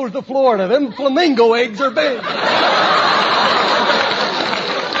when he goes to Florida. Them flamingo eggs are big.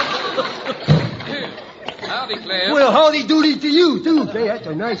 Howdy, Clem. Well, howdy doody to you, too. Hey, that's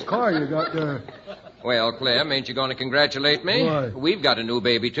a nice car you got there. Well, Clem, ain't you going to congratulate me? Why? We've got a new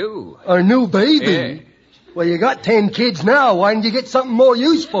baby, too. A new baby? Yeah. Well, you got 10 kids now. Why didn't you get something more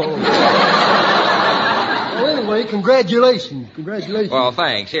useful? Well, anyway, congratulations. Congratulations. Well,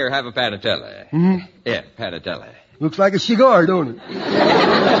 thanks. Here, have a Panatella. Hmm? Yeah, Panatella. Looks like a cigar, don't it?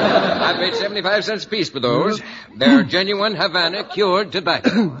 I paid 75 cents a piece for those. They're genuine Havana cured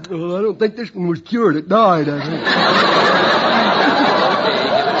tobacco. Well, I don't think this one was cured. It died, I think.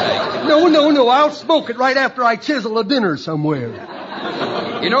 No. I'll smoke it right after I chisel a dinner somewhere.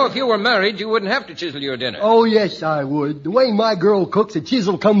 You know, if you were married, you wouldn't have to chisel your dinner. Oh, yes, I would. The way my girl cooks, a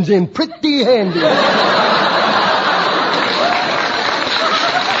chisel comes in pretty handy.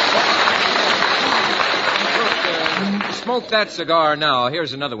 smoke that cigar now.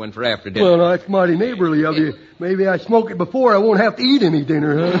 Here's another one for after dinner. Well, that's mighty neighborly of you. Maybe I smoke it before I won't have to eat any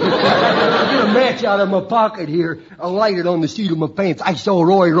dinner, huh? I'll get a match out of my pocket here. I'll light it on the seat of my pants. I saw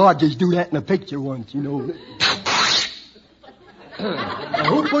Roy Rogers do that in a picture once, you know. Now,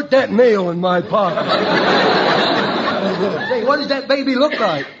 who put that nail in my pocket? Say, what does that baby look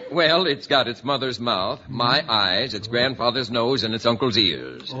like? Well, it's got its mother's mouth, my eyes, its grandfather's nose, and its uncle's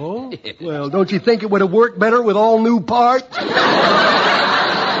ears. Oh? Well, don't you think it would have worked better with all new parts?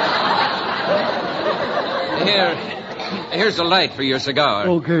 Here's a light for your cigar.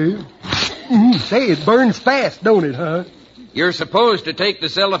 Okay. Say, it burns fast, don't it, huh? You're supposed to take the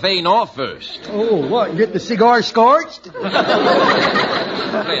cellophane off first. Oh, what? Get the cigar scorched? Clem,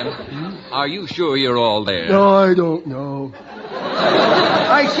 are you sure you're all there? No, I don't know.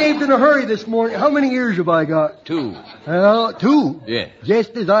 I shaved in a hurry this morning. How many ears have I got? 2. Well, 2? Yeah.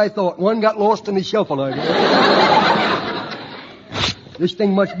 Just as I thought. One got lost in the shuffle, I guess. This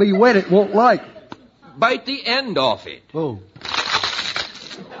thing must be wet. It won't light. Bite the end off it. Oh.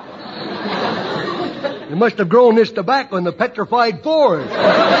 You must have grown this tobacco in the petrified forest.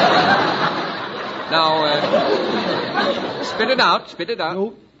 Now, spit it out. Spit it out.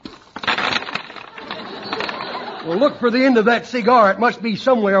 Nope. Well, look for the end of that cigar. It must be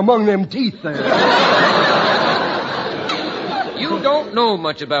somewhere among them teeth there. You don't know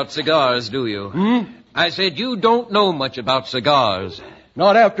much about cigars, do you? I said you don't know much about cigars.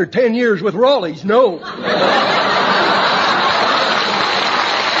 Not after 10 years with Raleigh's, no. I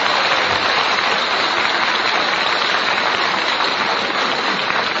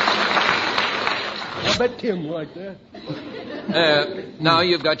bet Tim liked that. Now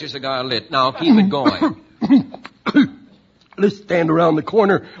you've got your cigar lit. Now keep it going. Let's stand around the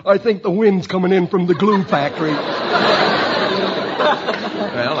corner. I think the wind's coming in from the glue factory.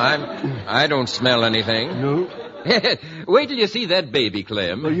 Well, I don't smell anything. No. Wait till you see that baby,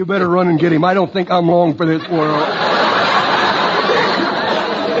 Clem. Well, you better run and get him. I don't think I'm long for this world.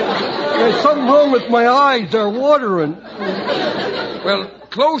 There's something wrong with my eyes. They're watering. Well,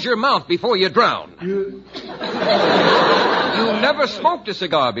 close your mouth before you drown. You never smoked a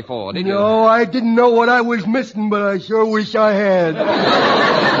cigar before, did you? No, I didn't know what I was missing, but I sure wish I had.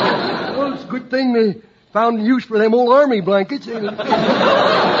 Well, it's a good thing they found use for them old army blankets, ain't it?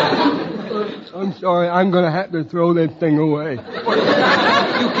 I'm sorry, I'm going to have to throw that thing away. You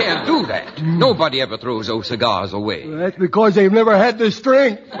can't do that. Nobody ever throws those cigars away. Well, that's because they've never had the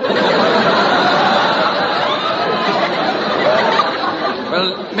strength.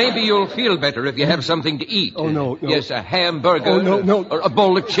 Well, maybe you'll feel better if you have something to eat. Oh, no. Yes, a hamburger. Oh, no. Or a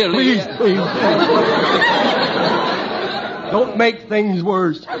bowl of chili. Please. Don't make things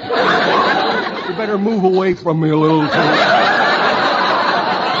worse. You better move away from me a little.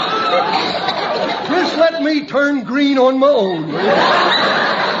 Just let me turn green on my own.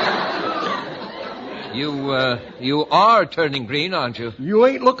 You are turning green, aren't you? You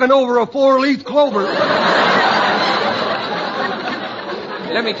ain't looking over a 4-leaf clover.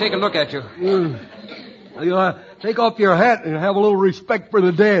 Let me take a look at you. Take off your hat and have a little respect for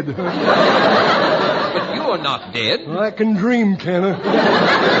the dead. But you're not dead. Well, I can dream, can I?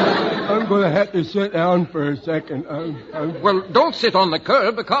 I'm going to have to sit down for a second. Well, don't sit on the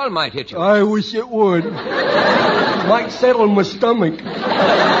curb. A car might hit you. I wish it would. It might settle my stomach.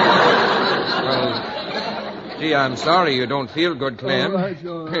 Well, gee, I'm sorry you don't feel good, Clem. All right.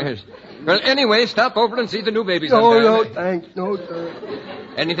 Yes. Well, anyway, stop over and see the new baby No, sometime. no, thanks. No, sir.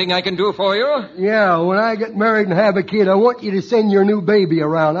 Anything I can do for you? Yeah, when I get married and have a kid, I want you to send your new baby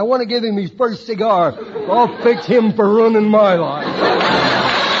around. I want to give him his first cigar. I'll fix him for ruining my life.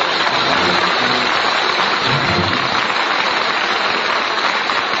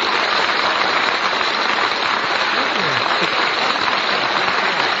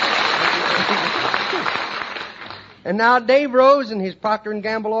 And now Dave Rose and his Procter &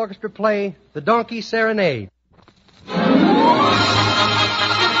 Gamble Orchestra play The Donkey Serenade.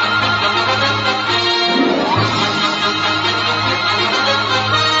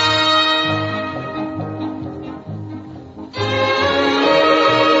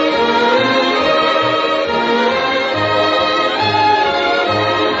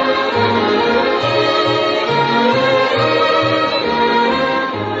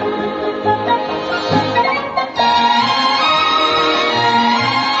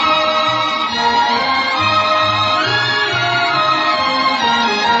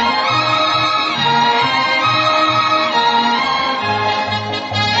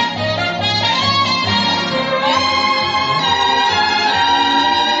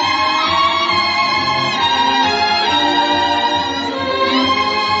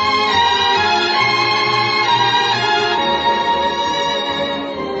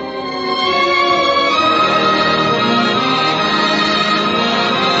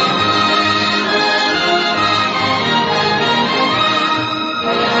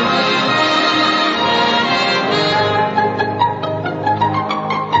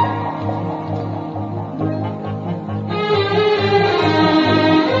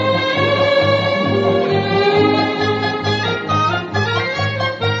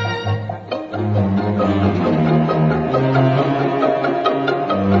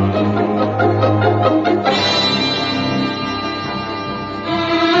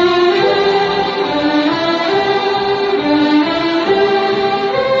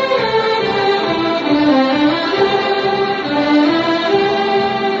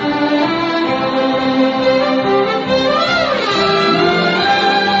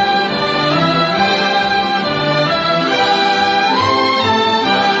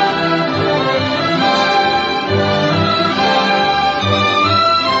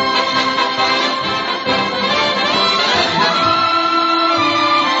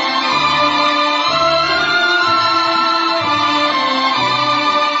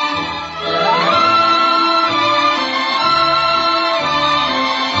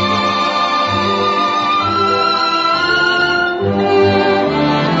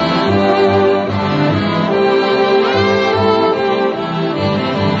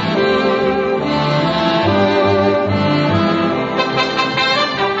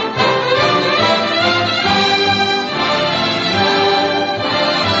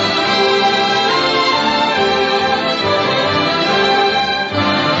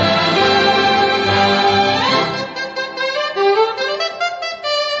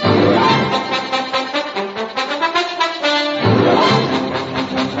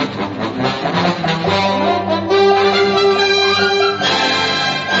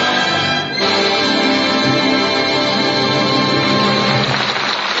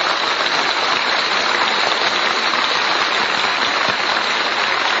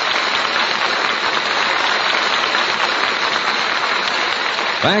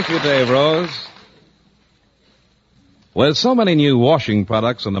 Thank you, Dave Rose. With so many new washing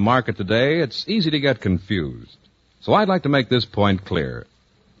products on the market today, it's easy to get confused. So I'd like to make this point clear.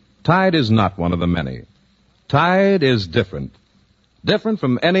 Tide is not one of the many. Tide is different. Different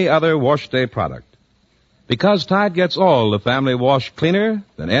from any other wash day product. Because Tide gets all the family wash cleaner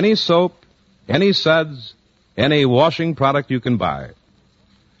than any soap, any suds, any washing product you can buy.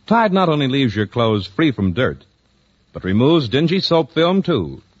 Tide not only leaves your clothes free from dirt, but removes dingy soap film,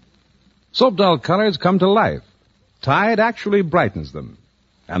 too. Soap dull colors come to life. Tide actually brightens them.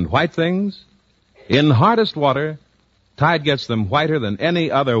 And white things? In hardest water, Tide gets them whiter than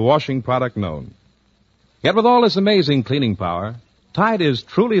any other washing product known. Yet with all this amazing cleaning power, Tide is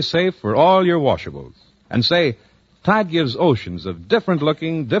truly safe for all your washables. And say, Tide gives oceans of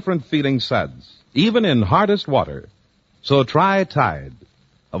different-looking, different-feeling suds, even in hardest water. So try Tide.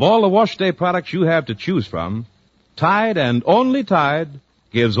 Of all the wash day products you have to choose from, Tide and only Tide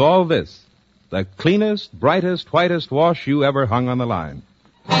gives all this, the cleanest, brightest, whitest wash you ever hung on the line.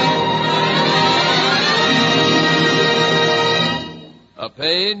 A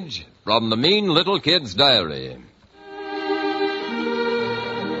page from the Mean Little Kid's Diary.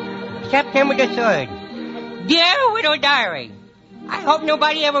 September the 3rd. Dear Widow Diary, I hope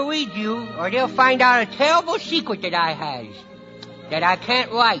nobody ever reads you, or they'll find out a terrible secret that I has. That I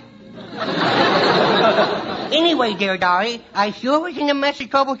can't write. Anyway, dear Diary, I sure was in a mess of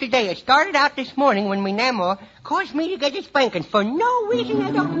trouble today. It started out this morning when my Namo caused me to get a spanking for no reason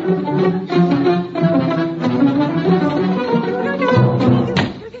at all.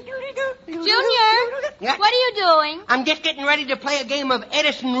 Junior, what are you doing? I'm just getting ready to play a game of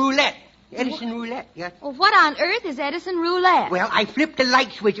Edison Roulette. Edison Roulette, yes. Well, what on earth is Edison Roulette? Well, I flip the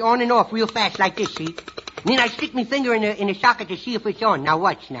light switch on and off real fast like this, see? And then I stick my finger in the socket to see if it's on. Now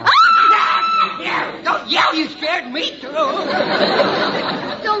watch now. Don't yell, you scared me through.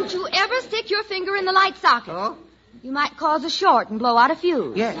 Don't you ever stick your finger in the light socket. Oh? You might cause a short and blow out a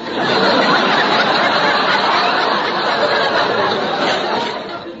fuse. Yes.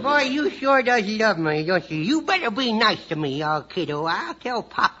 Boy, you sure does love me, don't you? You better be nice to me, kiddo. I'll tell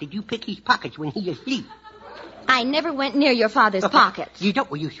Pop that you pick his pockets when he's asleep. I never went near your father's pockets. You don't?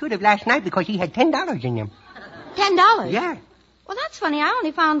 Well, you should have last night because he had $10 in them. $10? Yeah. Well, that's funny. I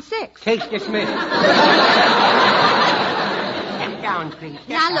only found 6. Case dismissed. Step down, please.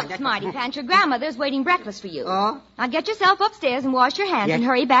 Now, look, Smarty Pants, your grandmother's waiting breakfast for you. Oh? Now, get yourself upstairs and wash your hands Yes. and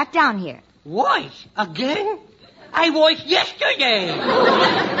hurry back down here. Wash? Again? I washed yesterday.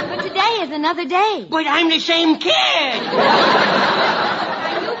 But today is another day. But I'm the same kid.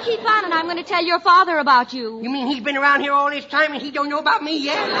 Now, you keep on, and I'm going to tell your father about you. You mean he's been around here all this time and he don't know about me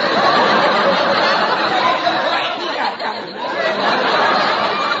yet?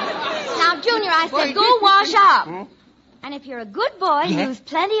 Now, Junior, I said, go wash up. And if you're a good boy, Yes. use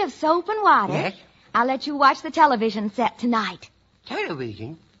plenty of soap and water. Yes. I'll let you watch the television set tonight.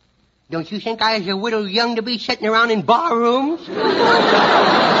 Television? Don't you think I was a little young to be sitting around in bar rooms? Now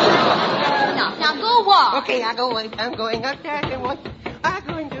go wash. Okay, I'm going upstairs and wash. I'm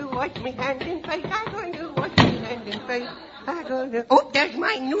going to wash my hands and face. I'm going to wash my hands and face. Oh, there's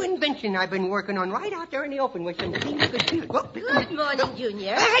my new invention I've been working on right out there in the open with some clean good shoes. Good morning,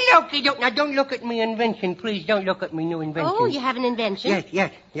 Junior. Hello, kiddo. Now, don't look at me invention. Please don't look at me new invention. Oh, you have an invention?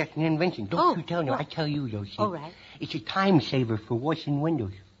 Yes, an invention. Don't you tell no. I tell you, though, see. All right. It's a time saver for washing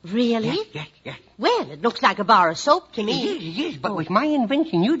windows. Really? Yes. Well, it looks like a bar of soap to me. It is. But with my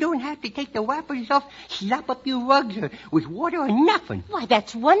invention, you don't have to take the wrappers off, slap up your rugs with water or nothing. Why,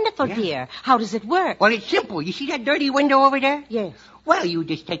 that's wonderful, dear. How does it work? Well, it's simple. You see that dirty window over there? Yes. Well, you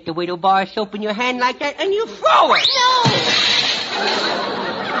just take the little bar of soap in your hand like that, and you throw it. No!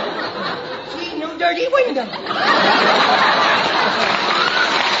 See, no dirty window.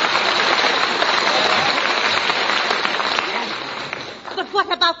 But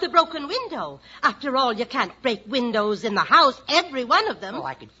what about the broken window? After all, you can't break windows in the house, every one of them. Oh,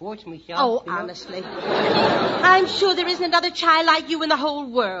 I could force myself. Oh, honestly. I'm sure there isn't another child like you in the whole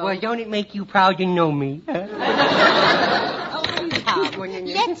world. Well, don't it make you proud to know me?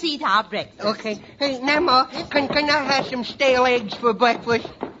 Let's eat our breakfast. Okay. Hey, Nemo, can I have some stale eggs for breakfast?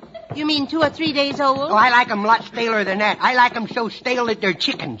 You mean 2 or 3 days old? Oh, I like them a lot staler than that. I like them so stale that they're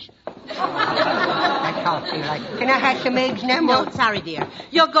chickens. That's how I feel like. Can I have some eggs, Nemo? No, sorry, dear.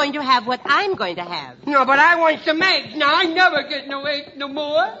 You're going to have what I'm going to have. No, but I want some eggs. Now, I never get no eggs no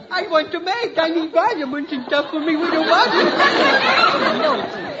more. I want some eggs. I need vitamins and stuff for me with the water.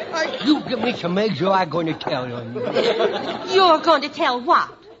 You give me some eggs or I'm going to tell on you. You're going to tell what?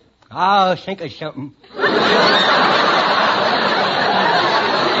 I'll think of something.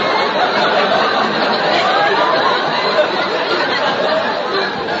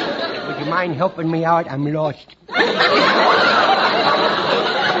 mind helping me out? I'm lost.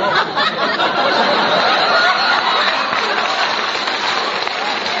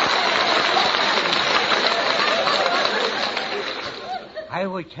 I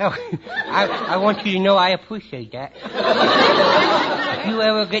will tell you. I want you to know I appreciate that. If you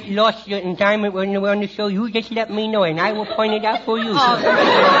ever get lost in time when we're on the show, you just let me know, and I will point it out for you.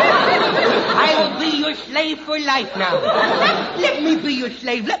 I will be your slave for life now. Let me be your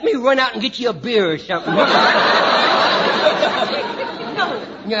slave. Let me run out and get you a beer or something.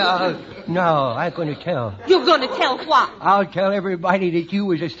 No, I'm going to tell. You're going to tell what? I'll tell everybody that you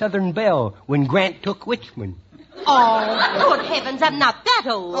was a Southern belle when Grant took Richmond. Oh, good heavens, I'm not that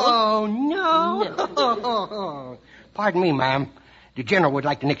old. Oh, no. Pardon me, ma'am. The general would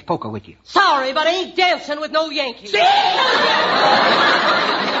like the next poker with you. Sorry, but I ain't dancing with no Yankees.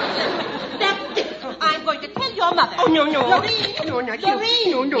 I'm going to tell your mother. Oh, no.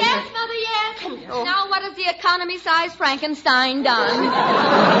 Doreen. No. Yes, Mother, yes. Now what has the economy-sized Frankenstein done?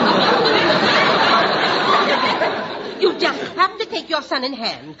 You just have to take your son in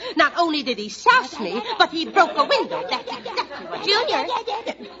hand. Not only did he sass me, but he broke a window. That's exactly what Junior.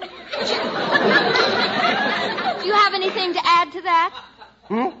 Do you have anything to add to that?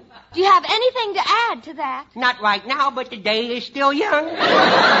 Do you have anything to add to that? Not right now, but the day is still young.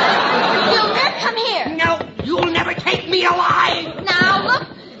 Junior, come here. No, you'll never take me alive. Now, look,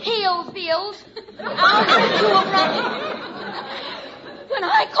 Heelfield. I'll put you around. When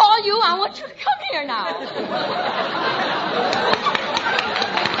I call you, I want you to come here now.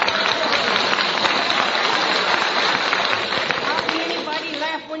 How can anybody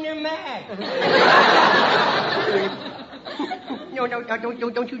laugh when they're mad? No,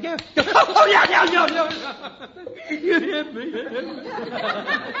 don't you dare. Oh, no. You hit me.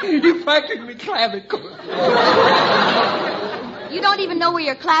 You fractured me clavicle. You don't even know where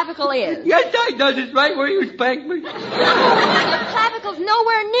your clavicle is. Yes, I does. It's right where you spanked me. Your clavicle's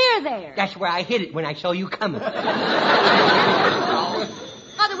nowhere near there. That's where I hit it when I saw you coming. Mother,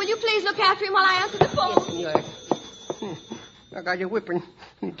 will you please look after him while I answer the phone? Yes. I got you whipping.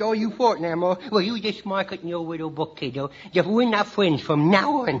 It's all you for it now, Ma. Well, you just mark it in your widow book, kiddo. If we're not friends from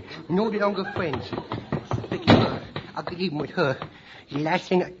now on, no longer friends. I'll get even with her. The last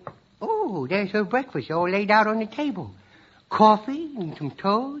thing Oh, there's her breakfast all laid out on the table. Coffee and some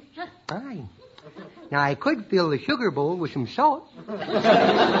toast. Fine. Now, I could fill the sugar bowl with some salt.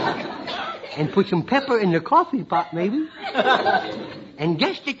 And put some pepper in the coffee pot, maybe. And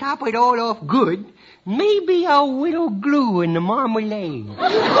just to top it all off good, maybe a little glue in the marmalade.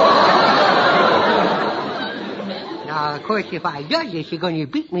 Now, of course, if I do this, you're going to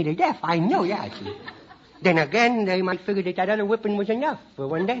beat me to death. I know that. Then again, they might figure that other whipping was enough for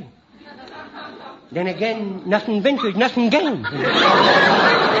one day. Then again, nothing ventured, nothing gained.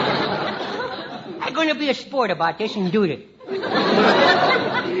 I'm going to be a sport about this and do it.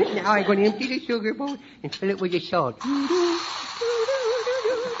 Now I'm going to empty the sugar bowl and fill it with the salt.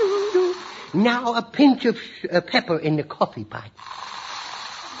 Now a pinch of pepper in the coffee pot.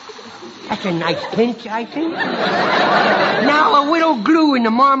 That's a nice pinch, I think. Now a little glue in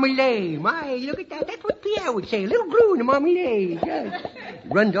the marmalade. My, look at that. That's what Pierre would say. A little glue in the marmalade. Yes.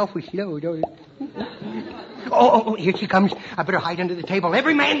 Runs awful slow, don't it? Oh, here she comes. I better hide under the table.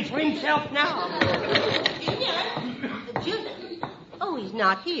 Every man for himself now. Junior. Oh, he's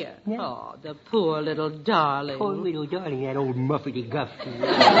not here. Yeah. Oh, the poor little darling. Poor little darling, that old muffety guff. Oh,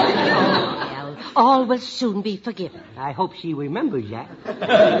 well, all will soon be forgiven. I hope she remembers that.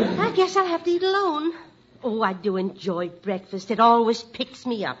 I guess I'll have to eat alone. Oh, I do enjoy breakfast. It always picks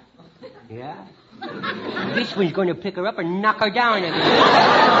me up. Yeah? This one's going to pick her up and knock her down again.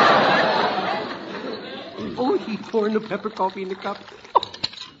 Oh, she's pouring the pepper coffee in the cup. Oh,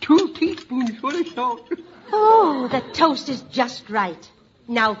 2 teaspoons full of salt. Oh, the toast is just right.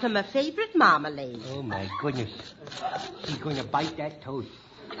 Now for my favorite marmalade. Oh, my goodness. She's going to bite that toast.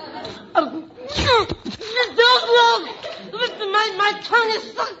 Oh, don't look! Listen, my tongue is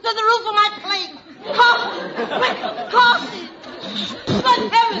stuck to the roof of my plate. Coffee!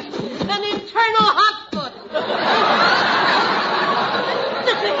 Good heavens! An internal hot foot!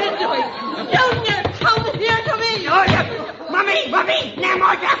 Junior, come here to me! Oh, yeah. Mommy!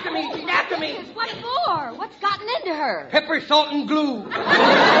 Namor's after me! She's after me! What for? What's gotten into her? Pepper, salt, and glue.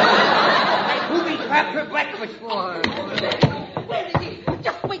 That booby trapped her breakfast for her. Where is he?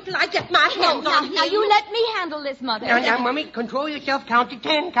 Just wait till I get my hands on him. Now, you let me handle this, Mother. Now, Mommy, control yourself. Count to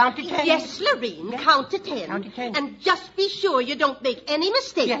 10. Count to 10. Yes, Lorene, count to 10. Count to 10. And just be sure you don't make any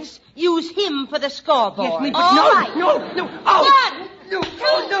mistakes. Yes. Use him for the scoreboard. Yes, me, but all no, right. no. Oh. 1, 2,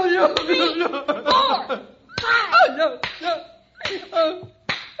 3, 4, 5. Oh, no.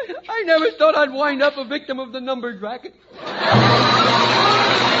 I never thought I'd wind up a victim of the numbers racket.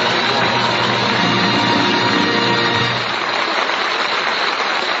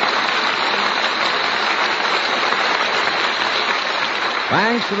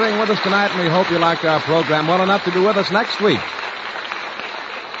 Thanks for being with us tonight, and we hope you liked our program well enough to be with us next week.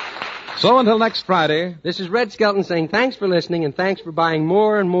 So until next Friday, this is Red Skelton saying thanks for listening and thanks for buying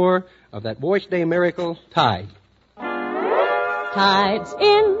more and more of that Wash Day miracle, Tide. Tide's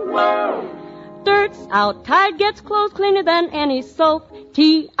in, dirt's out. Tide gets clothes cleaner than any soap.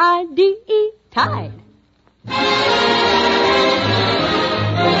 T-I-D-E, Tide.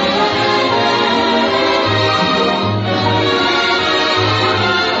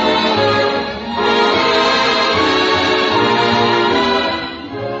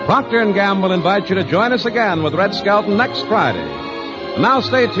 Procter & Gamble invites you to join us again with Red Skelton next Friday. And now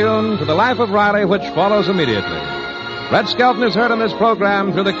stay tuned to The Life of Riley, which follows immediately. Red Skelton is heard on this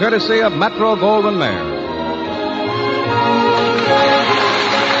program through the courtesy of Metro Goldwyn Mayer.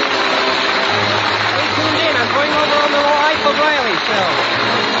 Stay tuned in. I'm going over on the Life of Riley show.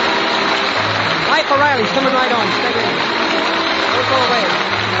 Life of Riley's coming right on. Stay in. Don't go away.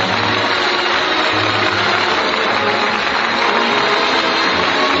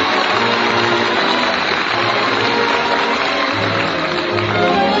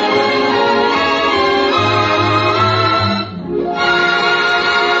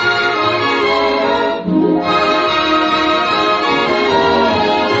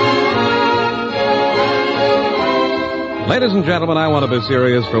 Ladies and gentlemen, I want to be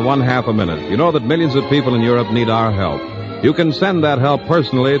serious for 1/2 minute. You know that millions of people in Europe need our help. You can send that help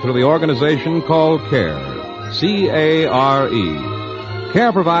personally through the organization called CARE. C-A-R-E.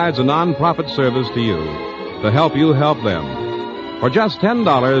 CARE provides a non-profit service to you to help you help them. For just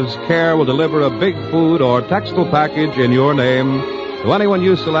 $10, CARE will deliver a big food or textile package in your name to anyone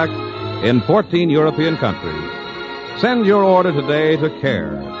you select in 14 European countries. Send your order today to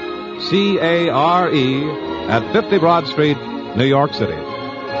CARE. C-A-R-E at 50 Broad Street, New York City.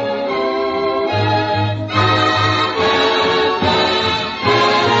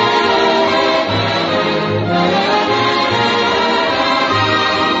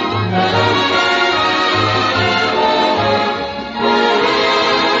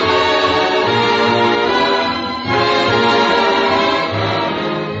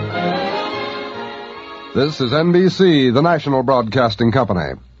 This is NBC, the national broadcasting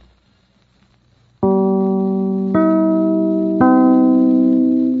company.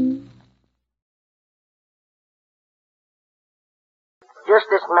 Just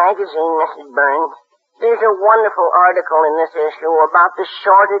this magazine, Mrs. Burns. There's a wonderful article in this issue about the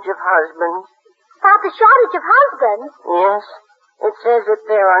shortage of husbands. About the shortage of husbands? Yes. It says that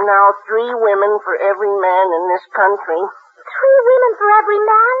there are now 3 women for every man in this country. 3 women for every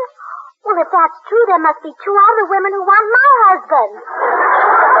man? Well, if that's true, there must be 2 other women who want my husband.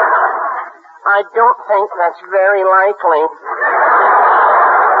 I don't think that's very likely.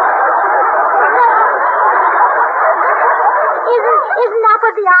 Isn't that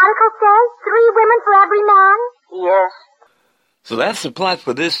what the article says? 3 women for every man? Yes. So that's the plot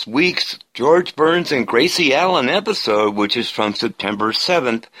for this week's George Burns and Gracie Allen episode, which is from September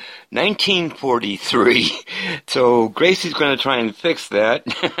 7th, 1943. So Gracie's going to try and fix that,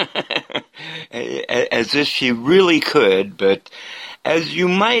 as if she really could. But as you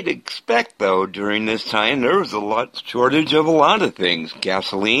might expect, though, during this time, there was a shortage of a lot of things.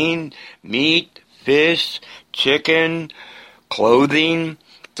 Gasoline, meat, fish, chicken, clothing.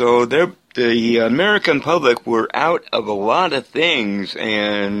 So the American public were out of a lot of things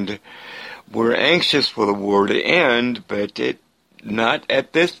and were anxious for the war to end, but not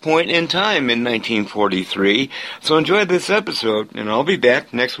at this point in time in 1943. So enjoy this episode, and I'll be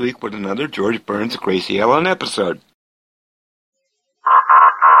back next week with another George Burns, Gracie Allen episode.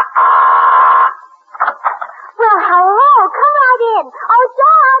 Well, hello. Come right in. Oh,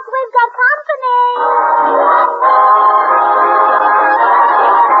 George, we've got company.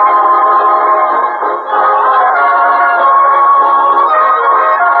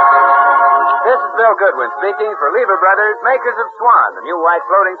 This is Bill Goodwin speaking for Lever Brothers, makers of Swan, the new white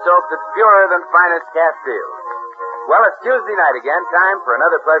floating soap that's purer than finest Castile. Well, it's Tuesday night again, time for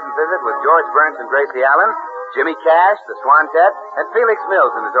another pleasant visit with George Burns and Gracie Allen, Jimmy Cash, the Swantet, and Felix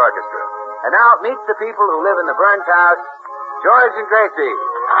Mills in his orchestra. And now, meet the people who live in the Burns house, George and Gracie.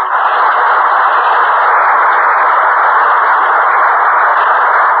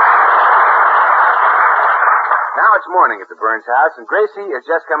 Now it's morning at the Burns house, and Gracie is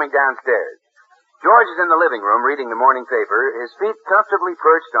just coming downstairs. George is in the living room reading the morning paper, his feet comfortably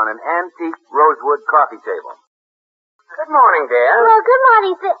perched on an antique rosewood coffee table. Good morning, dear. Well, good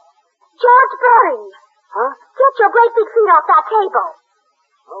morning, George Burns. Huh? Get your great big feet off that table.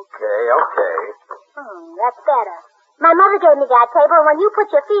 Okay. That's better. My mother gave me that table, and when you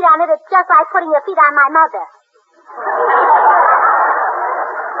put your feet on it, it's just like putting your feet on my mother.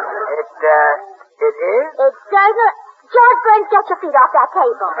 It is? It's Durga. George Burns, get your feet off that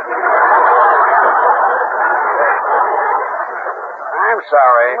table. I'm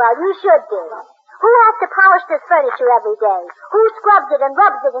sorry. Well, you should be. Who has to polish this furniture every day? Who scrubs it and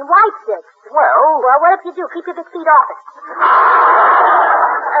rubs it and wipes it? Well, what if you do? Keep your big feet off it.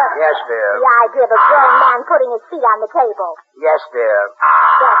 Yes, dear. The idea of a grown man putting his feet on the table. Yes, dear.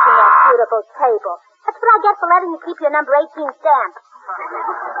 Scratching that beautiful table. That's what I get for letting you keep your number 18 stamp.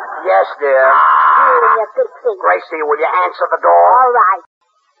 Yes, dear. You and your big feet. Gracie, will you answer the door? All right.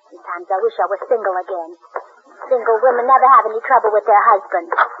 Sometimes I wish I was single again. Single women never have any trouble with their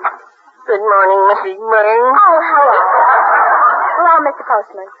husbands. Good morning, Mrs. Burns. Oh, hello. Hello, Mr.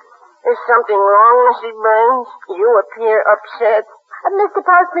 Postman. Is something wrong, Mrs. Burns? You appear upset. Mr.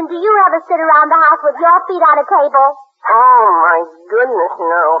 Postman, do you ever sit around the house with your feet on a table? Oh, my goodness,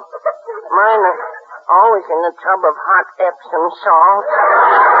 no. Mine are always in a tub of hot Epsom salt.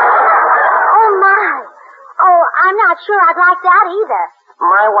 Oh, my. Oh, I'm not sure I'd like that either.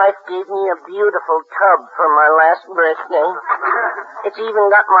 My wife gave me a beautiful tub for my last birthday. It's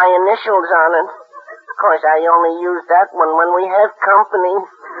even got my initials on it. Of course, I only use that one when we have company.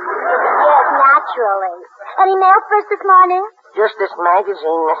 Yes, naturally. Any mail for us this morning? Just this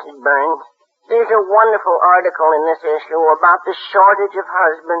magazine, Mrs. Burns. There's a wonderful article in this issue about the shortage of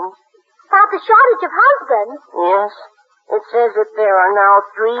husbands. About the shortage of husbands? Yes. It says that there are now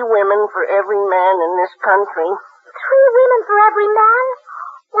 3 women for every man in this country. 3 women for every man?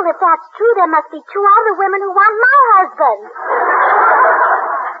 Well, if that's true, there must be 2 other women who want my husband.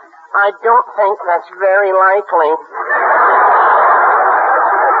 I don't think that's very likely.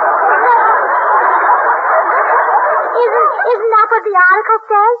 Isn't that what the article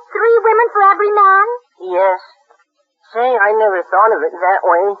says? 3 women for every man? Yes. Say, I never thought of it that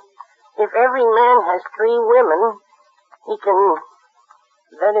way. If every man has 3 women, he can...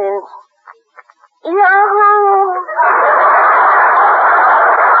 That is... Yahoo!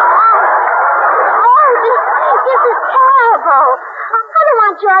 This is terrible. I don't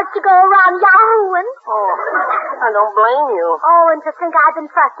want George to go around yahooing. Oh, I don't blame you. Oh, and to think I've been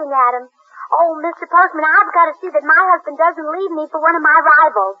fussing at him. Oh, Mr. Postman, I've got to see that my husband doesn't leave me for one of my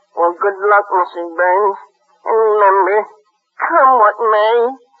rivals. Well, good luck, Mrs. Burns. And remember, come what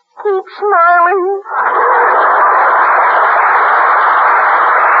may, keep smiling.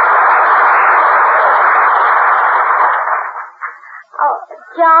 Oh,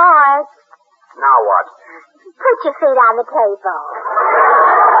 George. Now what? Put your feet on the table.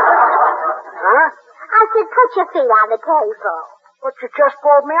 Huh? I said put your feet on the table. But you just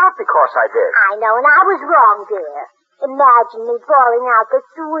bawled me out because I did. I know, and I was wrong, dear. Imagine me bawling out the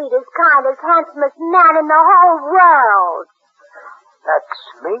sweetest, kindest, handsomest man in the whole world. That's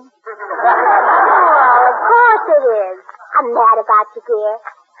me? Oh, of course it is. I'm mad about you, dear.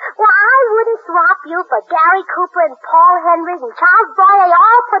 Well, I wouldn't swap you for Gary Cooper and Paul Henry and Charles Boyer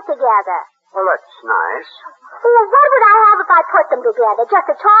all put together. Well, that's nice. Well, what would I have if I put them together? Just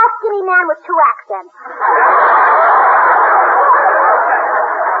a tall, skinny man with 2 accents.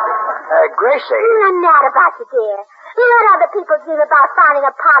 Gracie. I'm mad about you, dear. You let other people dream about finding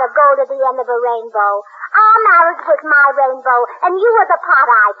a pot of gold at the end of a rainbow. Our marriage was my rainbow, and you were the pot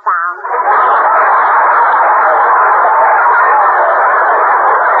I found.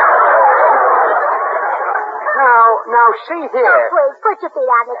 Now, see here. Oh, please, put your feet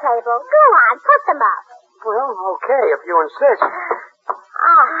on the table. Go on, put them up. Well, okay, if you insist.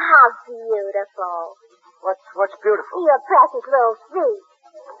 Oh, how beautiful. What's beautiful? Your precious little feet.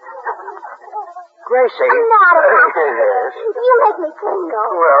 Gracie. I'm mad about you. Yes. You make me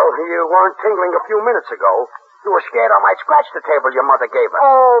tingle. Well, you weren't tingling a few minutes ago. You were scared I might scratch the table your mother gave us.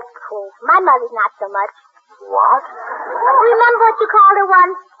 Oh, pooh. My mother's not so much. What? Remember what you called her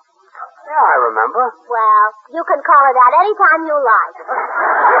once? Yeah, I remember. Well, you can call her that any time you like.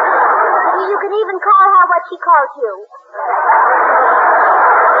 You can even call her what she calls you.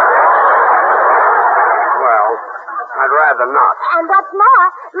 Well, I'd rather not. And what's more,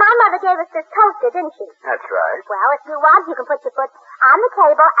 my mother gave us this toaster, didn't she? That's right. Well, if you want, you can put your foot on the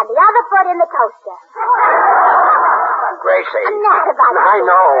table and the other foot in the toaster. Gracie. I'm mad about it. I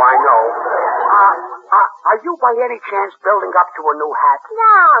know. Are you by any chance building up to a new hat?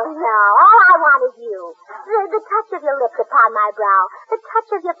 No. All I want is you. The touch of your lips upon my brow. The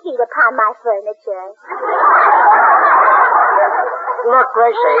touch of your feet upon my furniture. Look,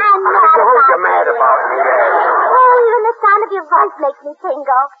 Gracie. I'm mad you're mad about me. Oh, even the sound of your voice makes me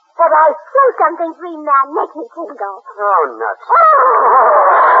tingle. But I... Say something, Green Man. Make me tingle. Oh, nuts.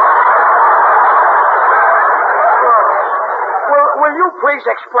 Will you please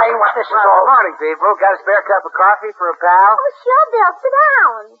explain what this is all? Morning, people. Got a spare cup of coffee for a pal? Oh, sure, Bill. Sit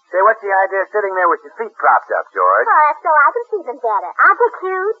down. Say, what's the idea of sitting there with your feet propped up, George? Oh, so I can see them better. Aren't they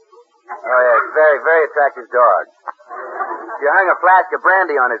cute? Oh, yeah, very, very attractive dog. If you hung a flask of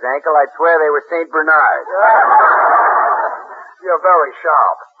brandy on his ankle, I'd swear they were St. Bernard. You're very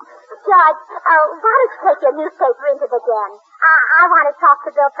sharp. George, why don't you take your newspaper into the den? I want to talk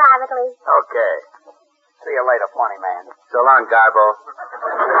to Bill privately. Okay. See you later, funny man. So long, Garbo.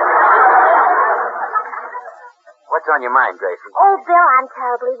 What's on your mind, Gracie? Oh, Bill, I'm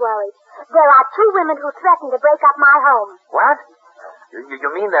terribly worried. There are 2 women who threaten to break up my home. What? You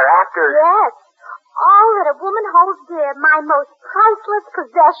mean they're after... Yes. All that a woman holds dear, my most priceless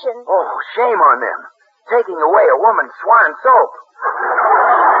possession. Oh, shame on them. Taking away a woman's swan soap.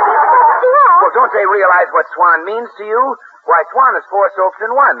 Yeah. Well, don't they realize what swan means to you? Why, swan is 4 soaps in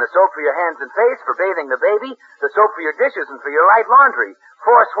one. The soap for your hands and face, for bathing the baby, the soap for your dishes, and for your light laundry.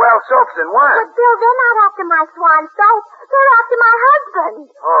 4 swell soaps in one. But, Bill, they're not after my swan soap. They're after my husband.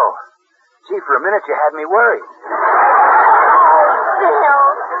 Oh. Gee, for a minute you had me worried. Bill,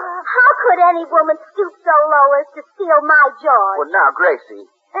 how could any woman stoop so low as to steal my George? Well, now, Gracie.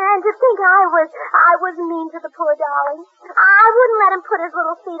 And to think I was mean to the poor darling. I wouldn't let him put his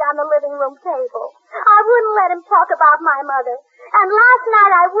little feet on the living room table. I wouldn't let him talk about my mother. And last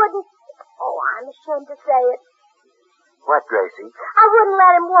night I wouldn't... Oh, I'm ashamed to say it. What, Gracie? I wouldn't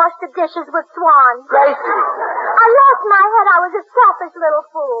let him wash the dishes with Swan. Gracie! I lost my head. I was a selfish little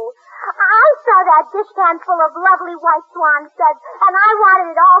fool. I saw that dish can full of lovely white swan suds, and I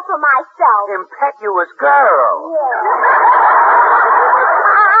wanted it all for myself. Impetuous girl! Yeah.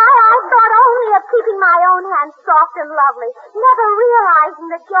 I thought only of keeping my own hands soft and lovely, never realizing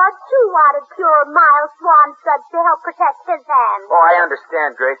that George, too, wanted pure, mild swan suds to help protect his hands. Oh, I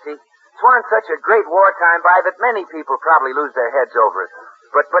understand, Gracie. Swan's such a great wartime buy that many people probably lose their heads over it.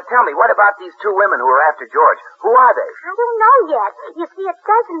 But tell me, what about these 2 women who are after George? Who are they? I don't know yet. You see, it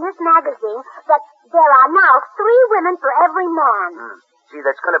says in this magazine that there are now 3 women for every man. Gee,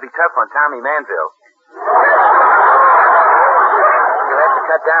 that's going to be tough on Tommy Manville. You'll have to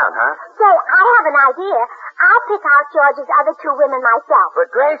cut down, huh? Say, I have an idea. I'll pick out George's other 2 women myself.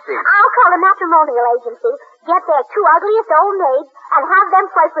 But, Gracie... I'll call a matrimonial agency, get their 2 ugliest old maids, and have them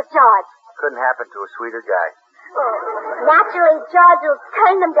flirt with George. Couldn't happen to a sweeter guy. Naturally, George will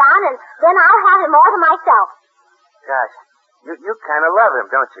turn them down, and then I'll have him all to myself. Gosh, you kind of love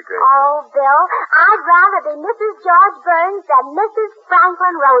him, don't you, Gracie? Oh, Bill, I'd rather be Mrs. George Burns than Mrs.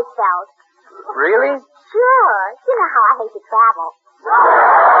 Franklin Roosevelt. Really? Sure. You know how I hate to travel.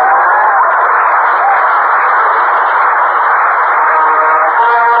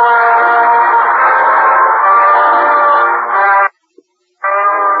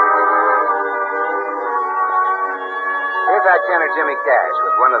 Here's our tenor, Jimmy Cash,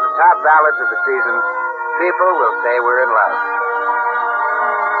 with one of the top ballads of the season, People Will Say We're in Love.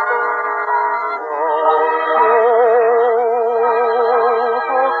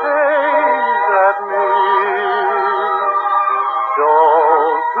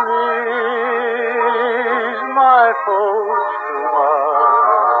 Don't please my folks too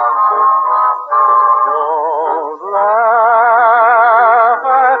much. Don't laugh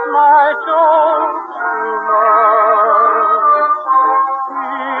at my jokes too much.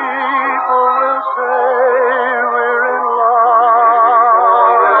 People will say we're in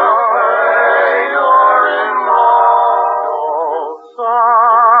love. You're in love. Don't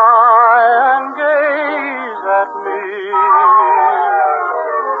sigh and gaze at me.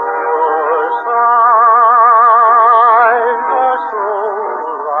 Your sighs are so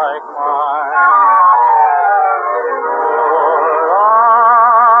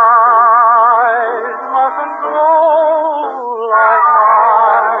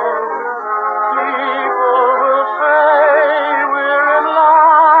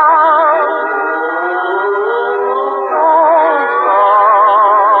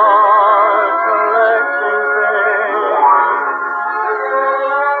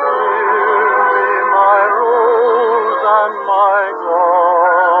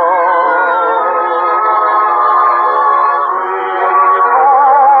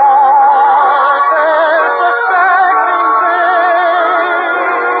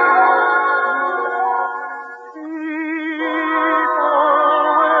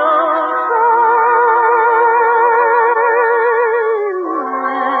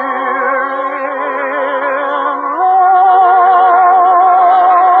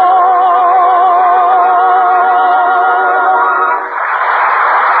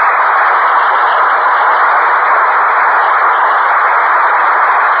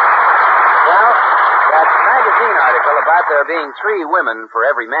there being 3 women for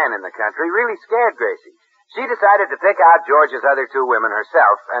every man in the country really scared Gracie. She decided to pick out George's other 2 women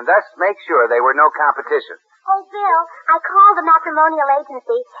herself, and thus make sure they were no competition. Oh, Bill, I called the matrimonial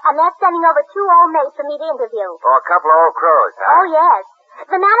agency, and they're sending over 2 old maids for me to interview. Oh, a couple of old crows, huh? Oh, yes.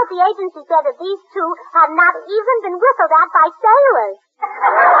 The man at the agency said that these 2 had not even been whistled at by sailors.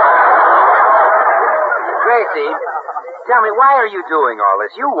 Gracie, tell me, why are you doing all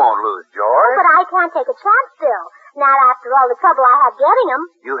this? You won't lose George. But I can't take a chance, Bill. Not after all the trouble I had getting him.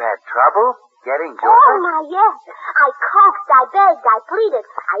 You had trouble getting George? Oh, my, yes. I coaxed, I begged, I pleaded.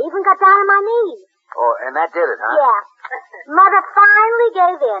 I even got down on my knees. Oh, and that did it, huh? Yeah. Mother finally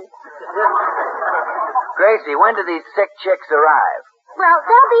gave in. Gracie, when do these sick chicks arrive? Well,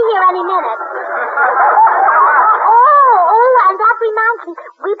 they'll be here any minute. And that reminds me,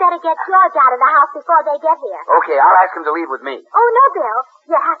 we better get George out of the house before they get here. Okay, I'll ask him to leave with me. Oh, no, Bill.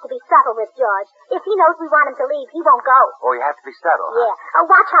 You have to be subtle with George. If he knows we want him to leave, he won't go. Oh, you have to be subtle, huh? Yeah.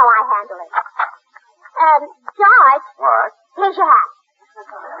 Watch how I handle it. George. What? Here's your hat.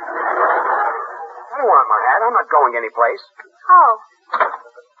 I don't want my hat. I'm not going anyplace. Oh.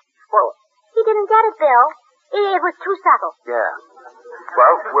 Well, He didn't get it, Bill. It was too subtle. Yeah.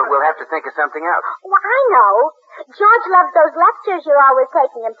 Well, we'll have to think of something else. Well, I know. George loves those lectures you're always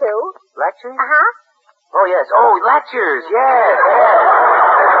taking him to. Lectures? Uh-huh. Oh, yes. Oh, lectures. Yes.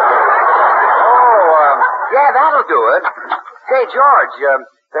 Yeah, that'll do it. Say, George,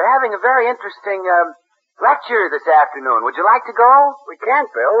 they're having a very interesting, lecture this afternoon. Would you like to go? We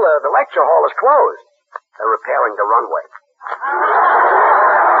can't, Bill. The lecture hall is closed. They're repairing the runway.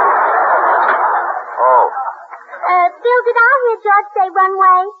 Oh. Bill, did I hear George say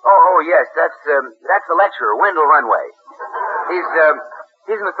runway? Oh, yes. That's the lecturer, Wendell Runway.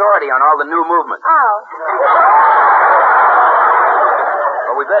 He's an authority on all the new movements. Oh.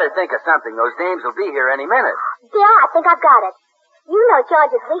 Well, we better think of something. Those dames will be here any minute. Yeah, I think I've got it. You know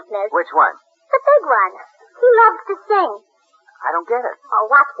George's weakness. Which one? The big one. He loves to sing. I don't get it. Oh,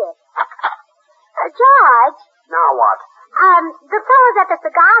 watch this. George. Now what? The fellows at the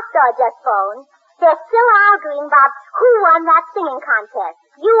cigar store just phoned. They're still arguing about who won that singing contest.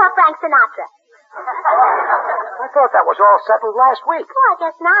 You or Frank Sinatra. I thought that was all settled last week. Oh, I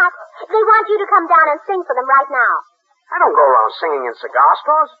guess not. They want you to come down and sing for them right now. I don't go around singing in cigar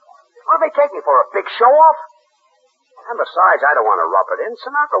stores. Why do they take me for a big show-off? And besides, I don't want to rub it in.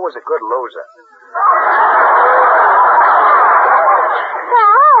 Sinatra was a good loser. Well,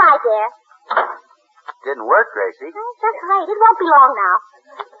 all right, dear. Didn't work, Gracie. Just wait. It won't be long now.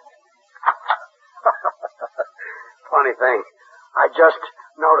 Funny thing. I just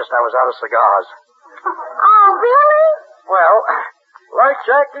noticed I was out of cigars. Oh, really? Well, like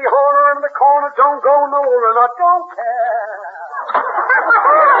Jackie Horner in the corner, don't go nowhere, and I don't care.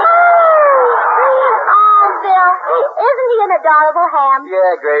 Oh, Bill, isn't he an adorable ham?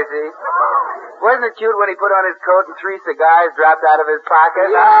 Yeah, Gracie. Wasn't it cute when he put on his coat and 3 cigars dropped out of his pocket?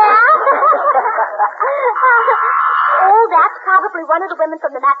 Yeah. Oh, that's probably one of the women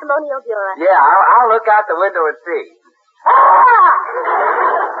from the matrimonial bureau. Yeah, I'll look out the window and see.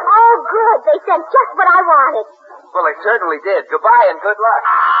 Oh, good. They sent just what I wanted. Well, they certainly did. Goodbye and good luck.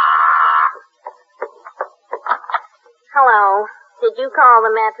 Hello. Did you call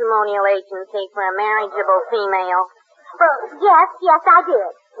the matrimonial agency for a marriageable female? Well, yes, I did.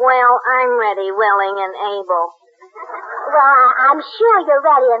 Well, I'm ready, willing, and able. Well, I'm sure you're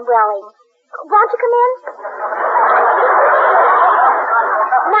ready and willing. Won't you come in?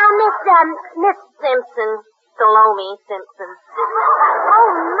 Now, Miss Simpson. Salome Simpson. Oh,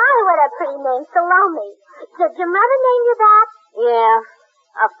 my, what a pretty name, Salome. Did your mother name you that? Yeah,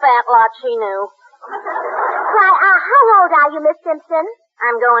 a fat lot she knew. Why, how old are you, Miss Simpson?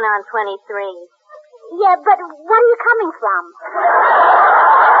 I'm going on 23. Yeah, but what are you coming from?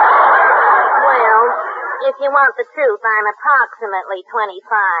 Well, if you want the truth, I'm approximately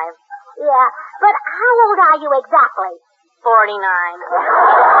 25. Yeah, but how old are you exactly? 49.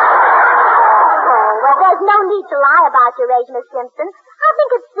 Oh, well, there's no need to lie about your age, Miss Simpson. I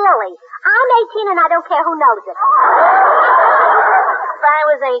think it's silly. I'm 18 and I don't care who knows it. If I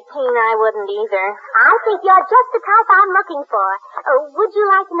was 18, I wouldn't either. I think you're just the type I'm looking for. Would you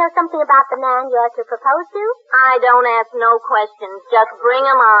like to know something about the man you're to propose to? I don't ask no questions. Just bring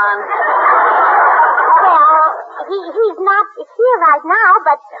him on. Well, he's not here right now,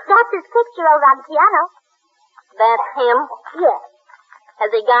 but that's his picture over on the piano. That's him? Yes.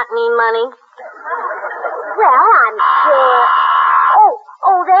 Has he got any money? Well, I'm sure.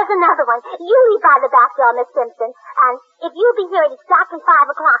 Oh, there's another one. You leave by the back door, Miss Simpson, and if you'll be here at exactly 5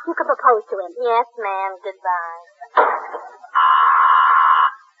 o'clock, you can propose to him. Yes, ma'am. Goodbye.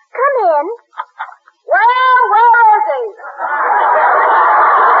 Come in. Well, where is he?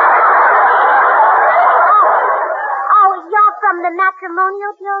 Oh, you're from the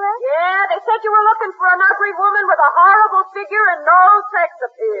matrimonial bureau? Yeah, they said you were looking for an ugly woman with a horrible figure and no sex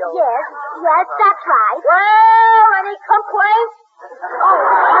appeal. Yes, that's right. Well, any complaints?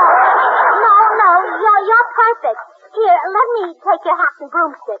 No, you're perfect. Here, let me take your hat and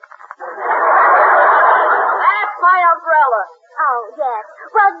broomstick. That's my umbrella. Oh, yes.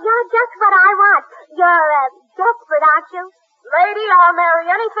 Well, you're just what I want. You're, desperate, aren't you? Lady, I'll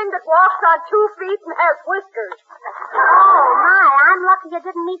marry anything that walks on 2 feet and has whiskers. Oh, my, I'm lucky you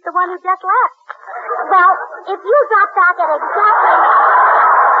didn't meet the one who just left. Well, if you drop back at exactly...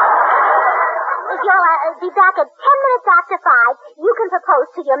 If you'll be back at 10 minutes after 5, you can propose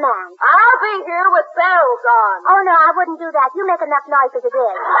to your man. I'll be here with bells on. Oh, no, I wouldn't do that. You make enough noise as it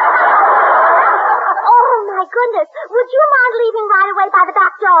is. Oh, my goodness. Would you mind leaving right away by the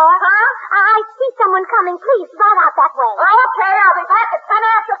back door? Huh? I see someone coming. Please, right out that way. Okay, I'll be back at 10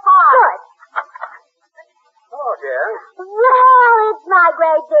 after 5. Good. Oh, dear. Well, it's my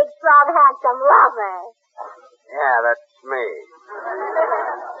great, big, strong, handsome lover. Yeah, that's me.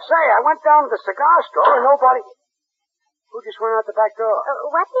 Say, I went down to the cigar store and nobody... Who just went out the back door?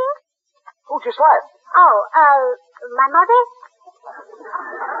 What, dear? Who just left? Oh, my mother?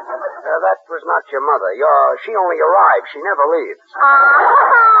 That was not your mother. She only arrives. She never leaves.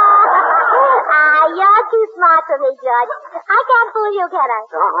 You're too smart for me, George. I can't fool you, can I?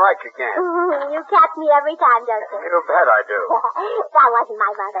 Darn right you can. You catch me every time, don't you? You bet I do. That wasn't my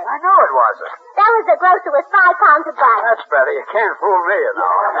mother. I know it wasn't. That was the grocer with 5 pounds of butter. That's better. You can't fool me, you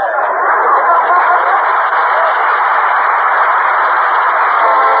know.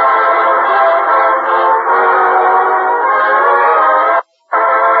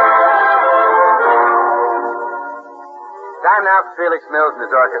 Time now for Felix Mills and